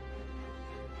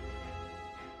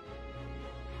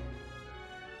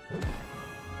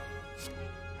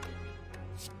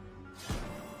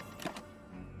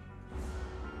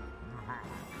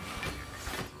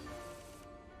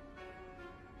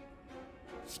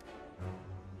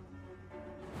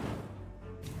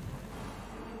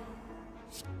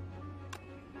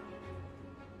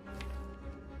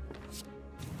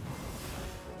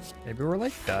 Maybe we're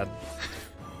like dead.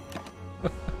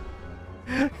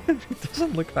 It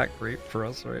doesn't look that great for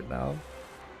us right now.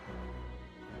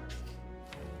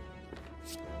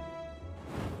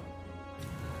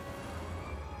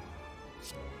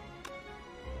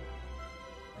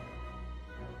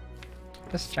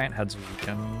 This giant head's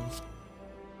weakened.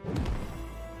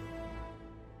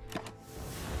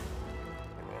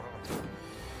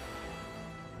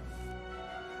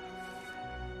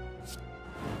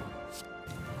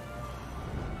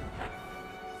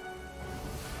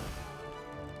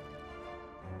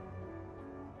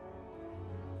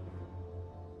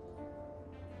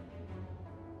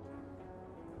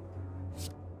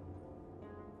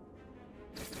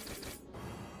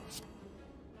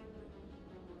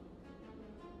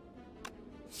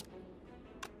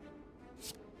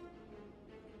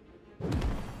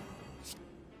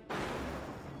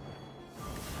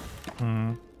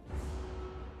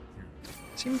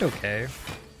 Seemed okay.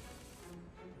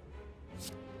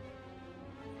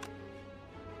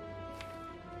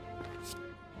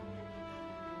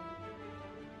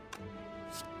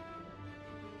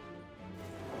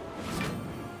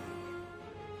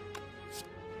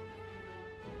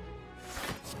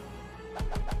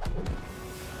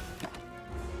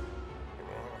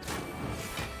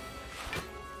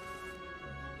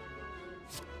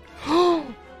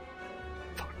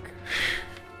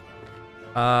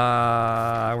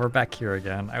 We're back here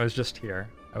again. I was just here.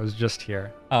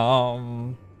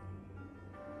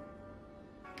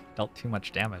 Dealt too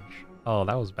much damage. Oh,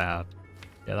 that was bad.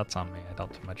 Yeah, that's on me. I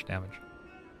dealt too much damage.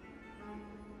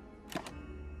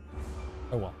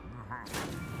 Oh well.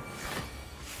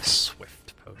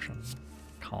 Swift potion.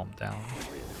 Calm down.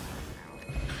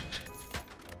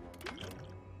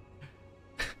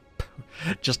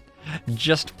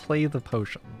 Just play the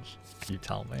potions, you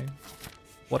tell me.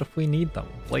 What if we need them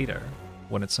later,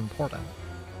 when it's important?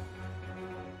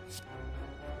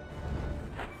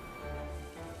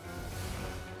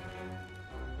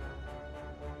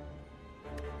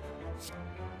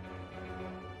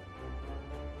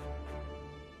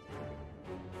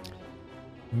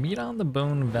 Meat on the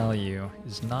bone value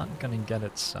is not gonna get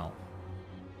itself.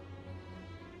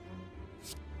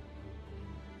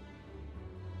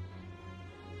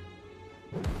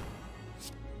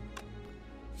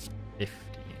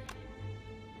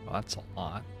 Oh, that's a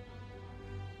lot.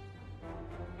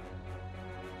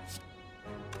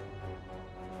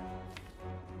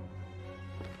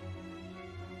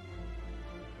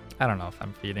 I don't know if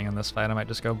I'm feeding in this fight. I might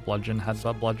just go bludgeon,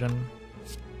 headbutt, bludgeon.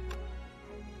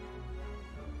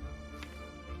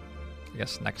 I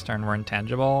guess next turn we're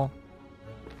intangible.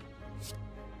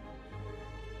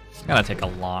 It's gonna take a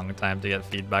long time to get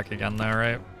feedback again though,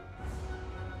 right?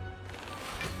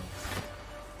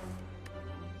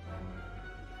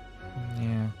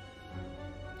 Yeah.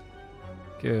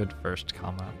 Good first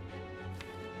comment.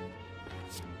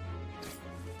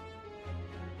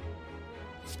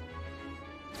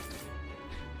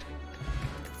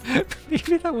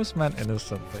 Maybe that was meant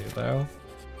innocently, though.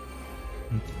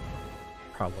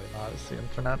 Probably not, it's the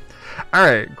internet.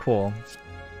 Alright, cool.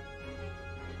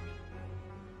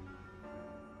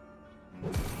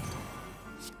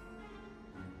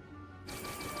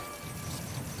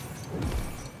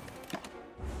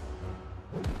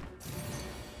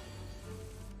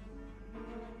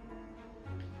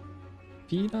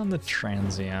 Feed on the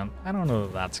transient. I don't know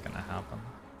if that's gonna happen.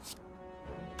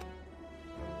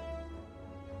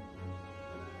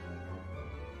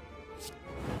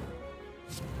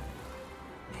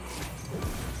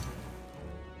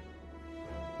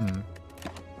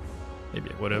 Maybe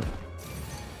it would have.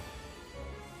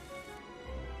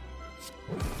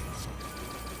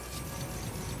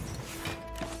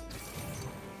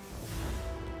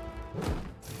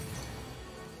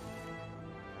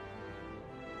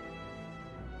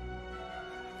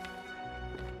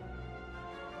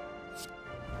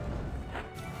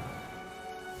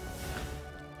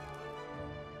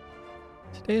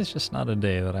 Today is just not a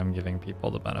day that I'm giving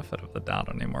people the benefit of the doubt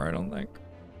anymore, I don't think.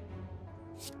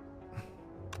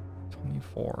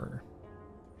 24.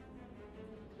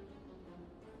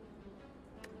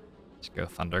 Let's go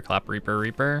Thunderclap, Reaper,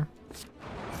 Reaper.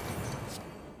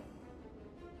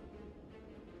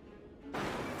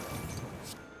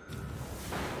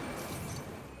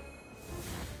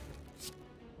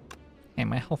 Hey,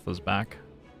 my health is back.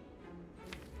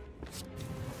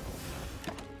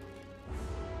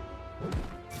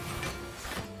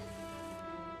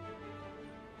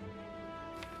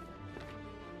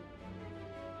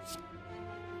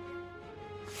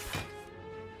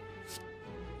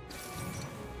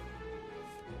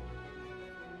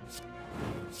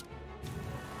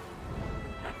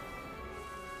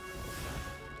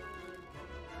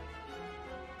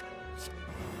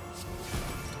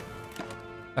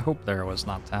 I hope there was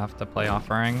not to have to play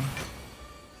Offering.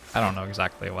 I don't know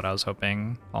exactly what I was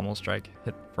hoping Pommel Strike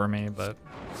hit for me, but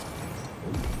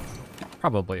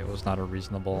probably it was not a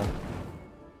reasonable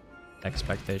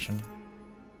expectation.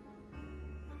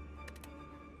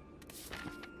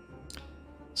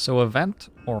 So event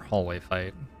or hallway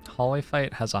fight? Hallway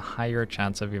fight has a higher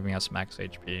chance of giving us max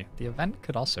HP. The event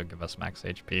could also give us max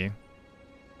HP.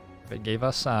 If it gave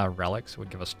us relics, it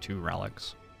would give us 2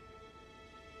 relics.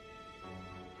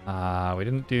 We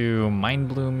didn't do Mind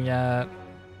Bloom yet.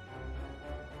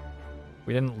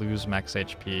 We didn't lose max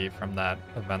HP from that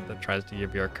event that tries to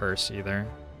give you a curse either.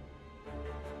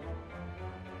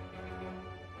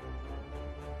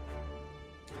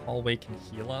 Hallway can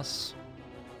heal us.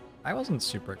 I wasn't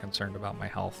super concerned about my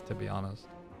health, to be honest.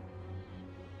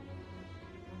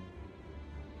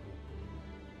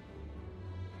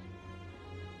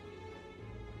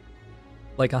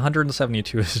 Like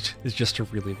 172 is just a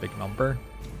really big number.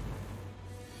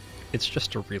 It's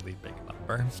just a really big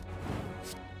number.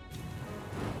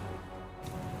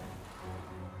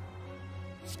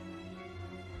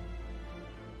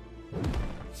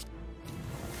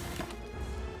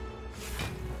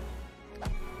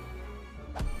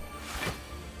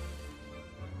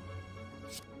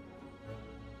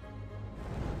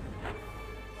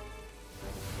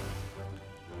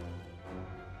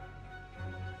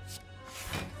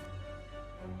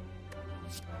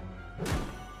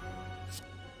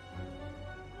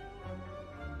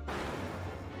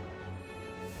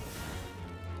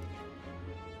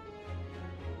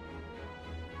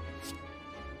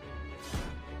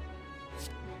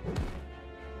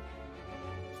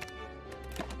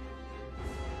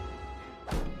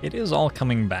 It is all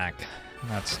coming back.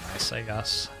 That's nice, I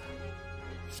guess.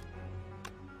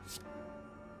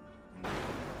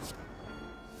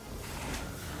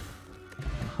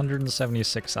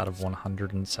 $176 out of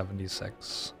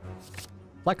 176.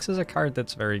 Flex is a card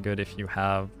that's very good if you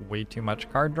have way too much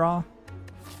card draw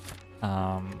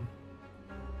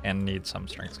and need some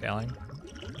strength scaling.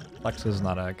 Flex is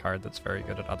not a card that's very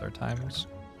good at other times.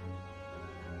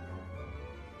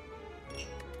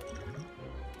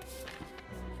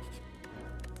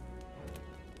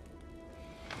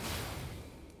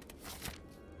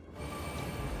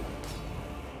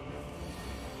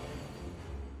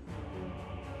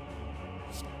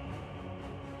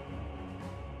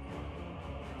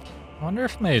 I wonder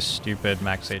if my stupid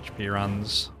max HP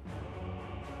runs...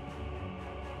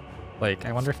 Like,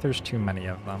 I wonder if there's too many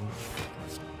of them.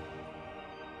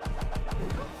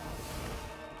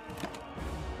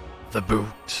 The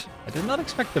boot. I did not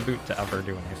expect the boot to ever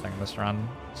do anything this run,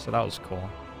 so that was cool.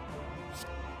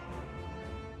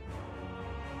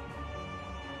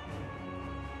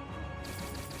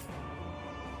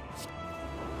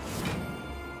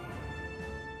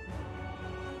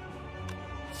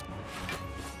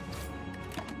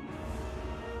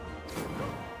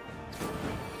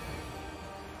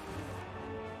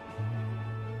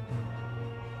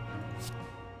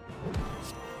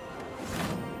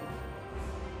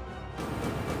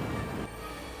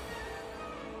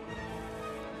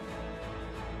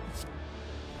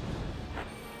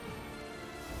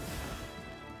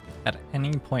 At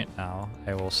any point now,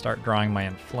 I will start drawing my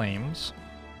Inflames,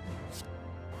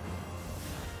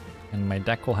 and my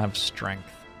deck will have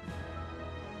Strength.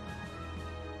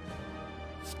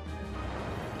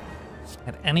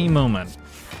 At any moment,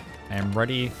 I am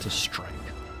ready to strike.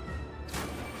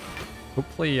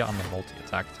 Hopefully on the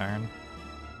multi-attack turn.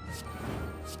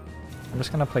 I'm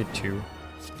just gonna play 2.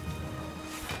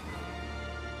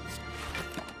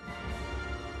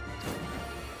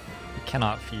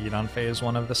 Cannot feed on phase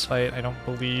 1 of this fight, I don't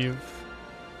believe.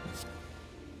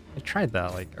 I tried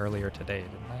that like earlier today,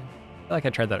 didn't I? I feel like I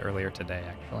tried that earlier today,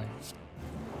 actually.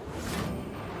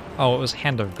 Oh, it was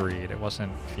Hand of Greed, it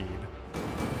wasn't feed.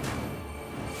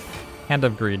 Hand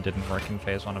of Greed didn't work in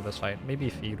phase 1 of this fight. Maybe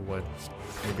feed would.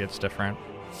 Maybe it's different.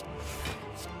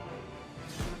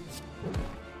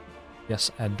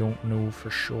 Yes, I don't know for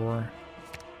sure.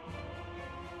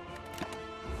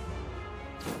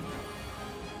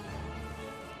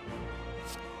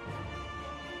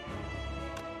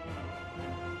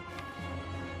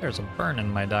 There's a burn in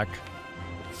my deck.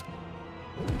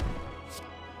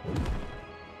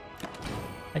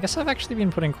 I guess I've actually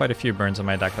been putting quite a few burns in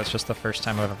my deck. That's just the first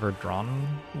time I've ever drawn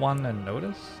one and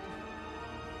noticed,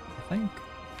 I think.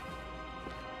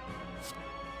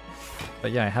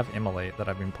 But yeah, I have Immolate that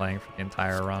I've been playing for the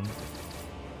entire run.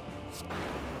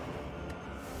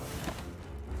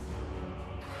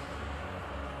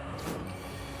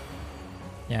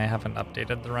 Yeah, I haven't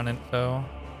updated the run info.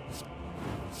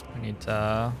 I need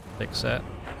to fix it.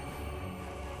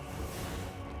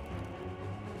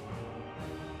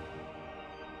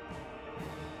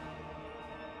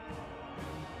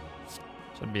 So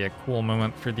it'd be a cool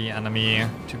moment for the enemy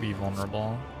to be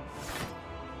vulnerable.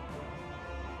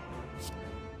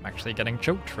 I'm actually getting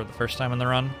choked for the first time in the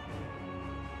run.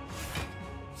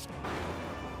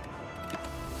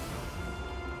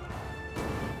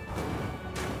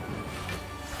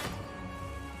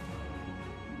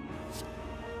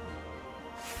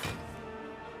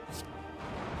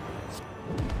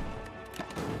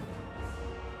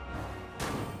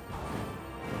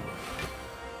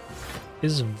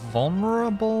 Is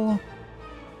vulnerable?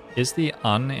 Is the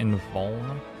un in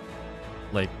vuln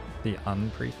like the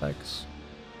un prefix?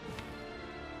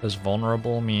 Does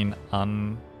vulnerable mean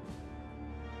un?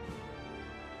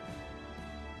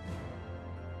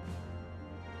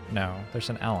 No, there's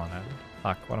an L on it.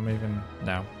 Fuck, what am I even...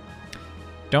 No.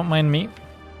 Don't mind me.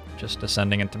 Just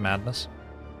descending into madness.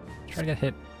 Try to get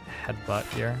hit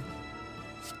headbutt here.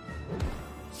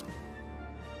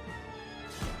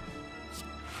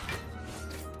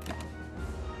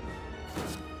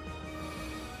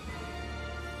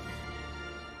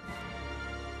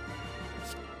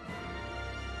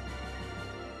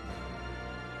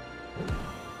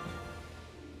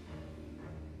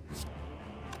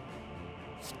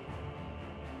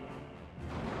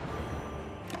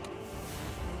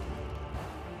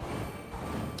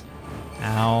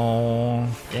 Ow.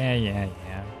 Yeah.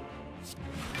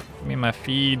 Give me my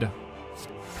feed.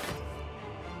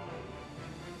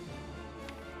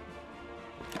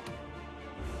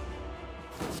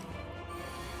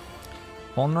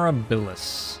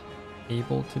 Vulnerabilis.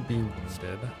 Able to be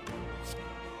wounded.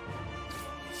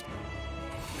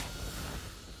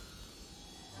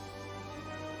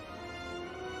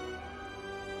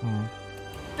 I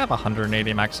have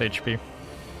 180 max HP.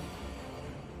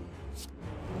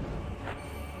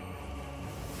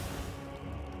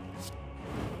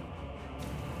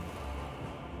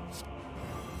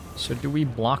 So do we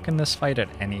block in this fight at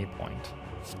any point?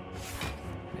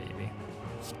 Maybe.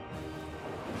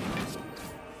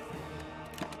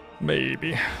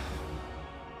 Maybe.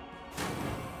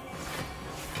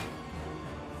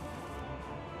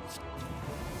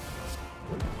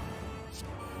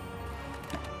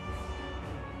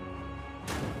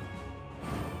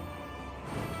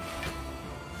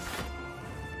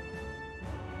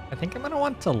 I think I'm gonna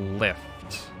want to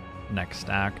lift next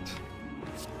act.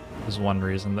 is one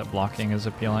reason that blocking is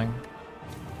appealing.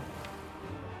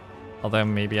 Although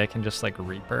maybe I can just like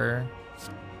Reaper.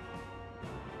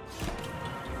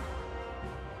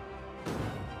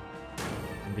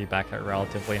 And be back at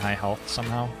relatively high health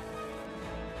somehow.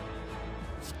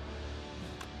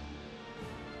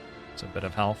 It's a bit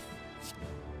of health.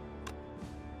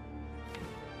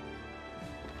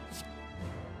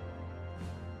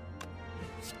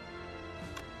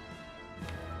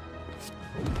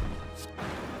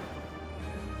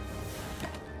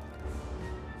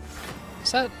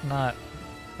 Is that not...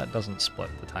 that doesn't split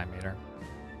the time meter.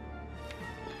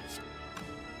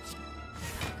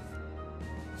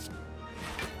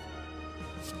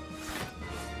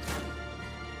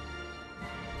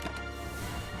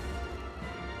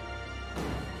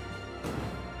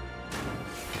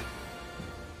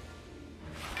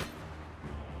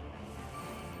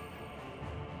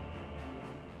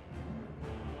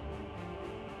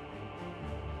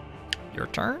 Your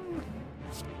turn?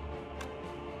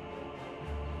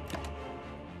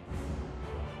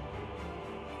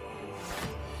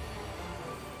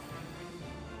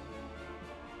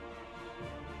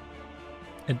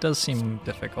 It does seem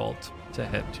difficult to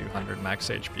hit 200 max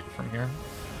HP from here.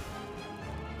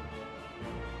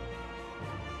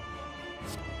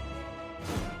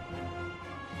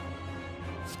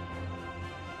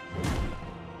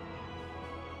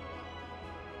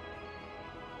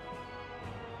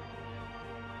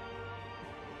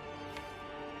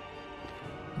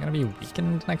 I'm gonna be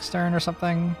weakened next turn or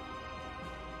something.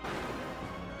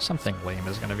 Something lame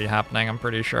is gonna be happening, I'm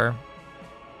pretty sure.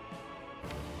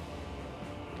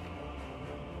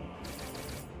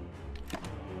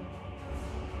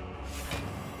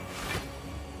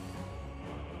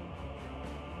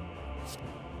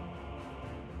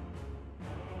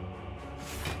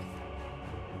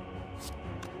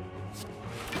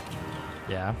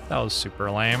 Yeah, that was super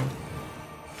lame.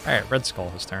 Alright, Red Skull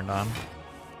has turned on.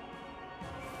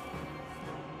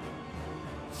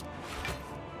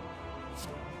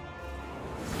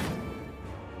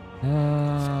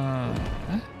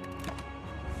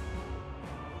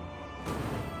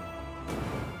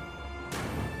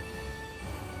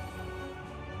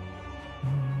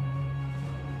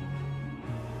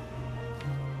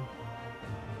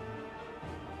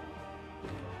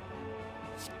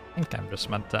 I think I'm just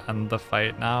meant to end the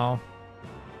fight now.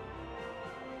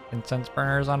 Incense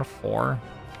Burner is on a 4.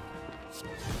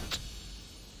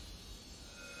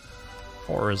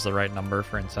 4 is the right number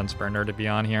for Incense Burner to be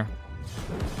on here.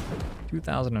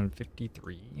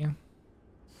 2053.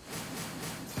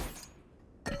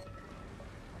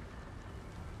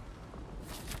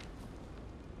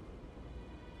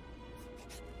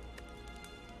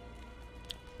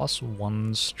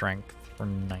 +1 strength for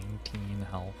 19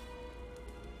 health.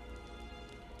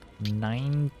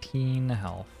 19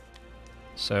 health.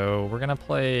 So we're gonna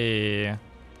play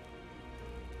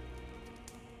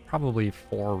probably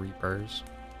 4 Reapers.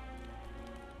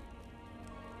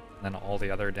 And then all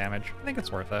the other damage. I think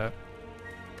it's worth it.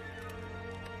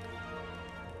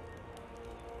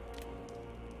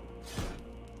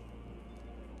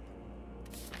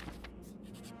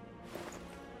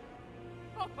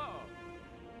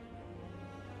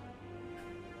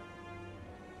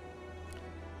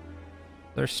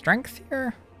 There's strength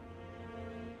here?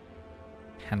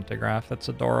 Pentagraph, that's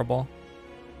adorable.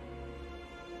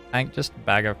 I think just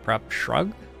Bag of Prep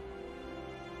Shrug?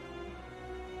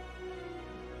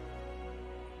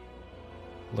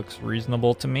 Looks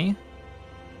reasonable to me.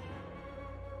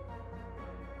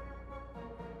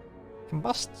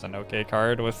 Combust's an okay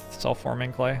card with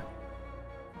Self-Forming Clay.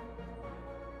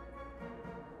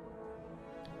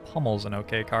 Pummel's an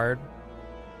okay card.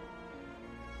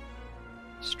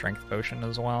 Strength Potion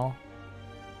as well.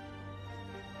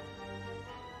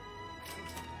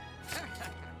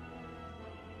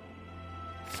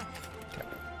 Okay.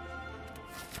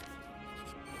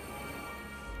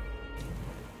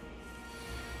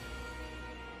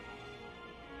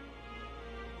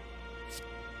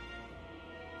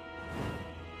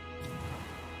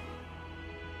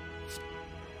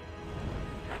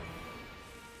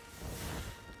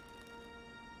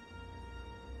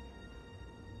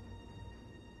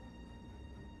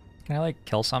 Can I like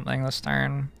kill something this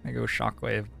turn? I go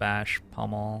Shockwave, Bash,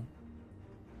 Pummel.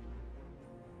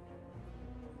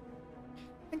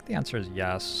 I think the answer is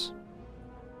yes.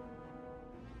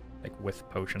 Like with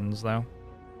potions though.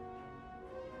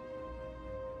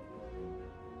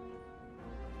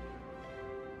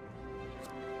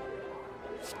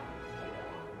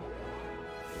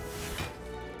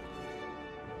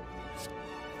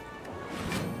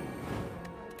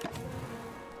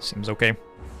 Seems okay.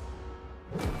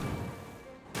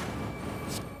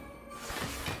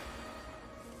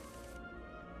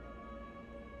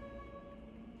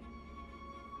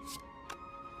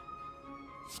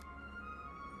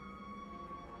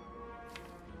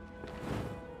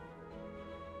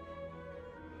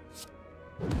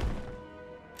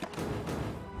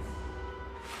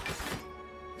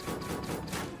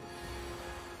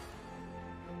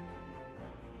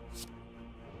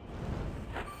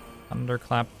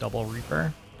 Thunderclap double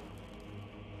Reaper.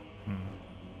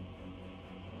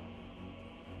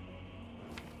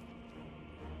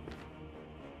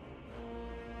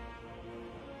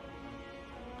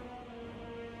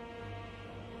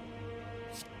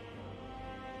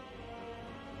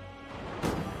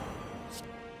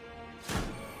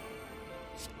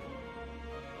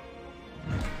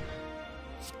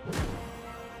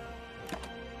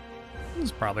 This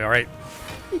is probably alright.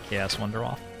 EKS Wonder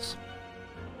Waffles.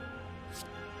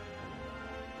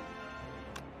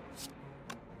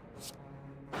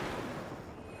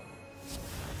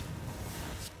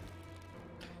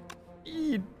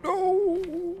 No!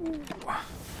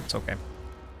 It's okay.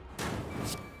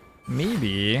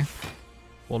 Maybe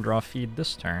we'll draw feed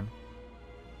this turn.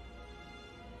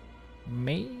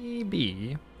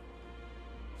 Maybe.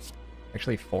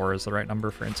 Actually, 4 is the right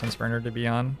number for Incense Burner to be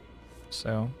on,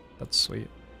 so that's sweet.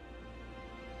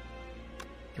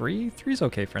 3's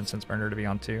okay for Incense Burner to be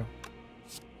on too.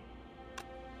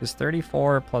 Is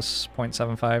 34 plus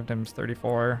 0.75 times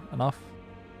 34 enough?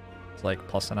 It's like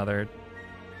plus another.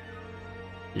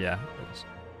 Yeah, it is.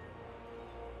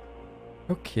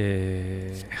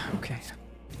 Okay.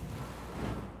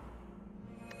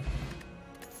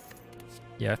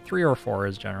 Yeah, 3 or 4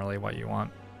 is generally what you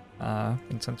want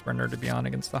Incense Burner to be on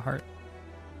against the Heart.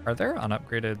 Are there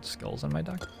unupgraded skills in my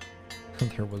deck?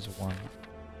 There was one.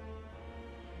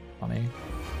 Funny.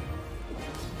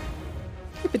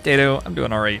 Hey, Potato, I'm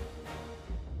doing alright.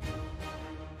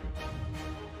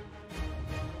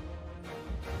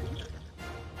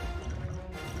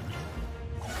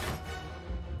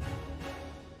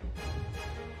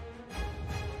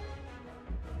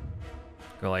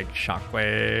 Go like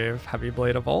Shockwave, Heavy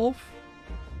Blade Evolve.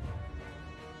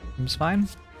 Seems fine.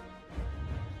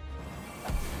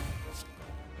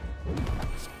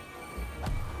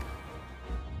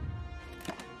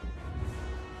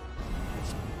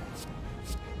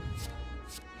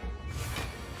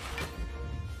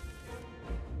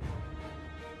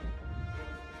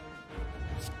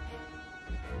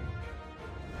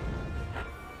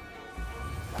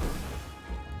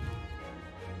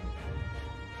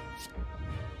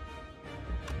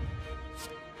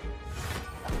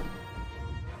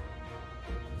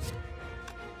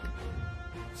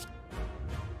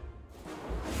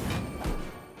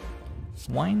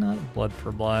 Why not Blood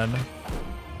for Blood?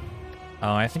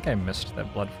 Oh, I think I missed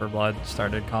that Blood for Blood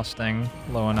started costing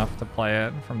low enough to play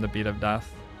it from the Beat of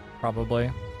Death. Probably.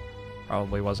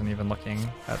 Probably wasn't even looking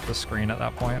at the screen at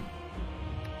that point.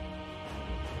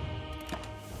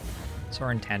 So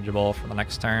we're intangible for the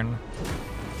next turn.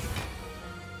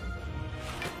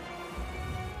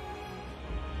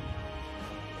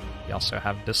 We also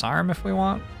have Disarm if we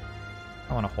want.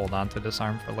 I want to hold on to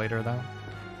Disarm for later though.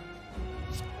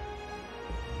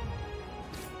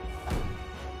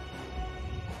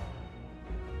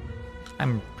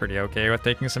 I'm pretty okay with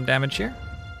taking some damage here.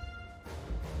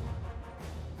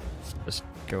 Just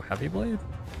go Heavy Blade.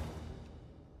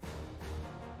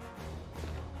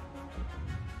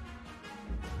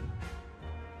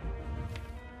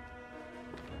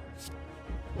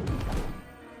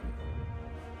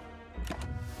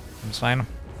 Seems fine.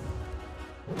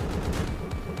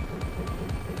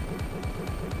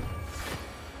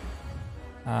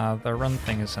 The run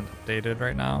thing isn't updated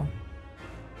right now.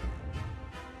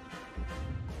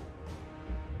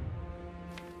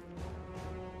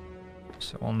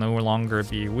 So we'll no longer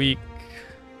be weak.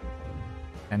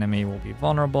 Enemy will be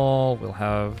vulnerable. We'll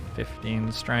have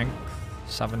 15 strength,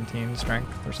 17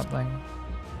 strength or something.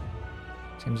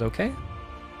 Seems okay.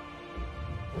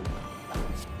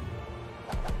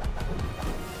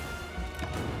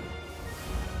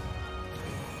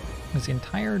 Is the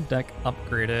entire deck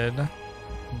upgraded?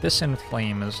 This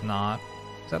Inflame is not.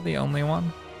 Is that the only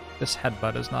one? This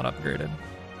Headbutt is not upgraded.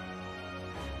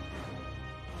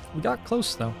 We got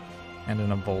close though. And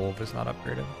an Evolve is not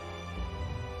upgraded.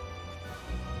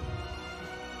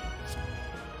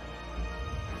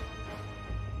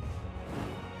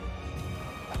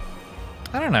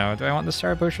 I don't know, do I want the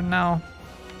Star Potion now?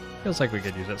 Feels like we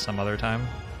could use it some other time.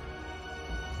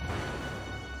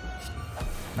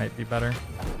 Might be better.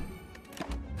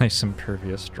 Nice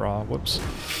Impervious draw, whoops.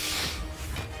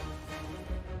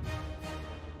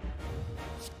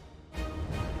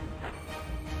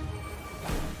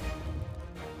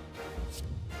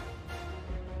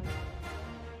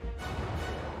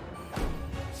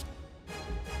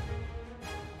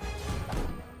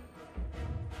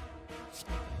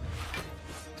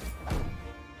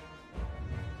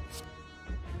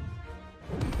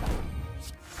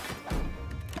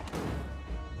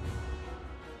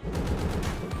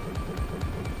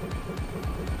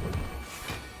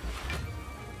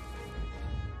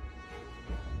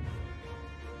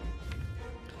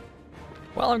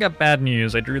 Well, I've got bad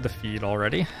news. I drew the feed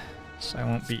already, so I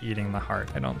won't be eating the heart,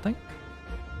 I don't think.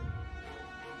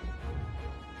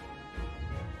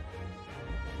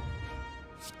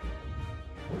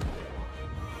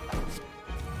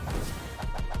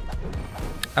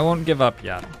 I won't give up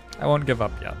yet. I won't give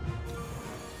up yet.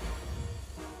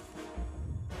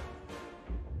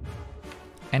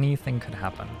 Anything could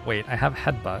happen. Wait, I have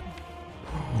headbutt.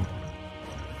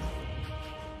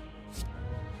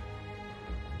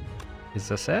 Is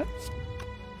this it?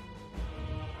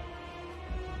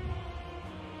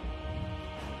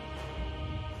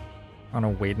 I want to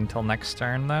wait until next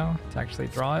turn, though, to actually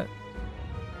draw it.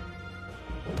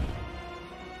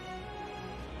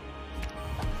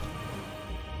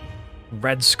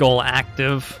 Red Skull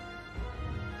active.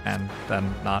 And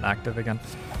then not active again.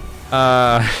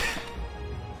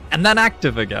 And then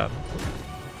active again.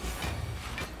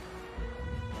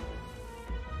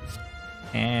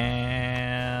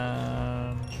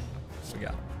 And we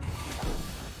got him.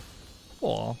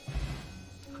 Cool.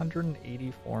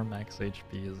 184 max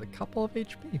HP is a couple of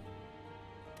HP.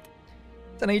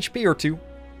 It's an HP or two.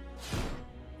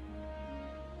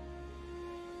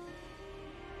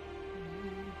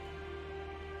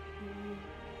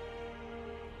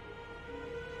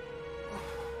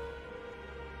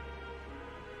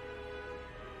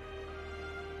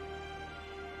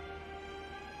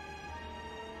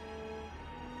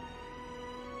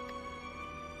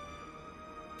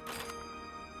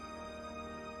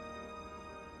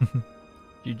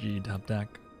 GG, top deck.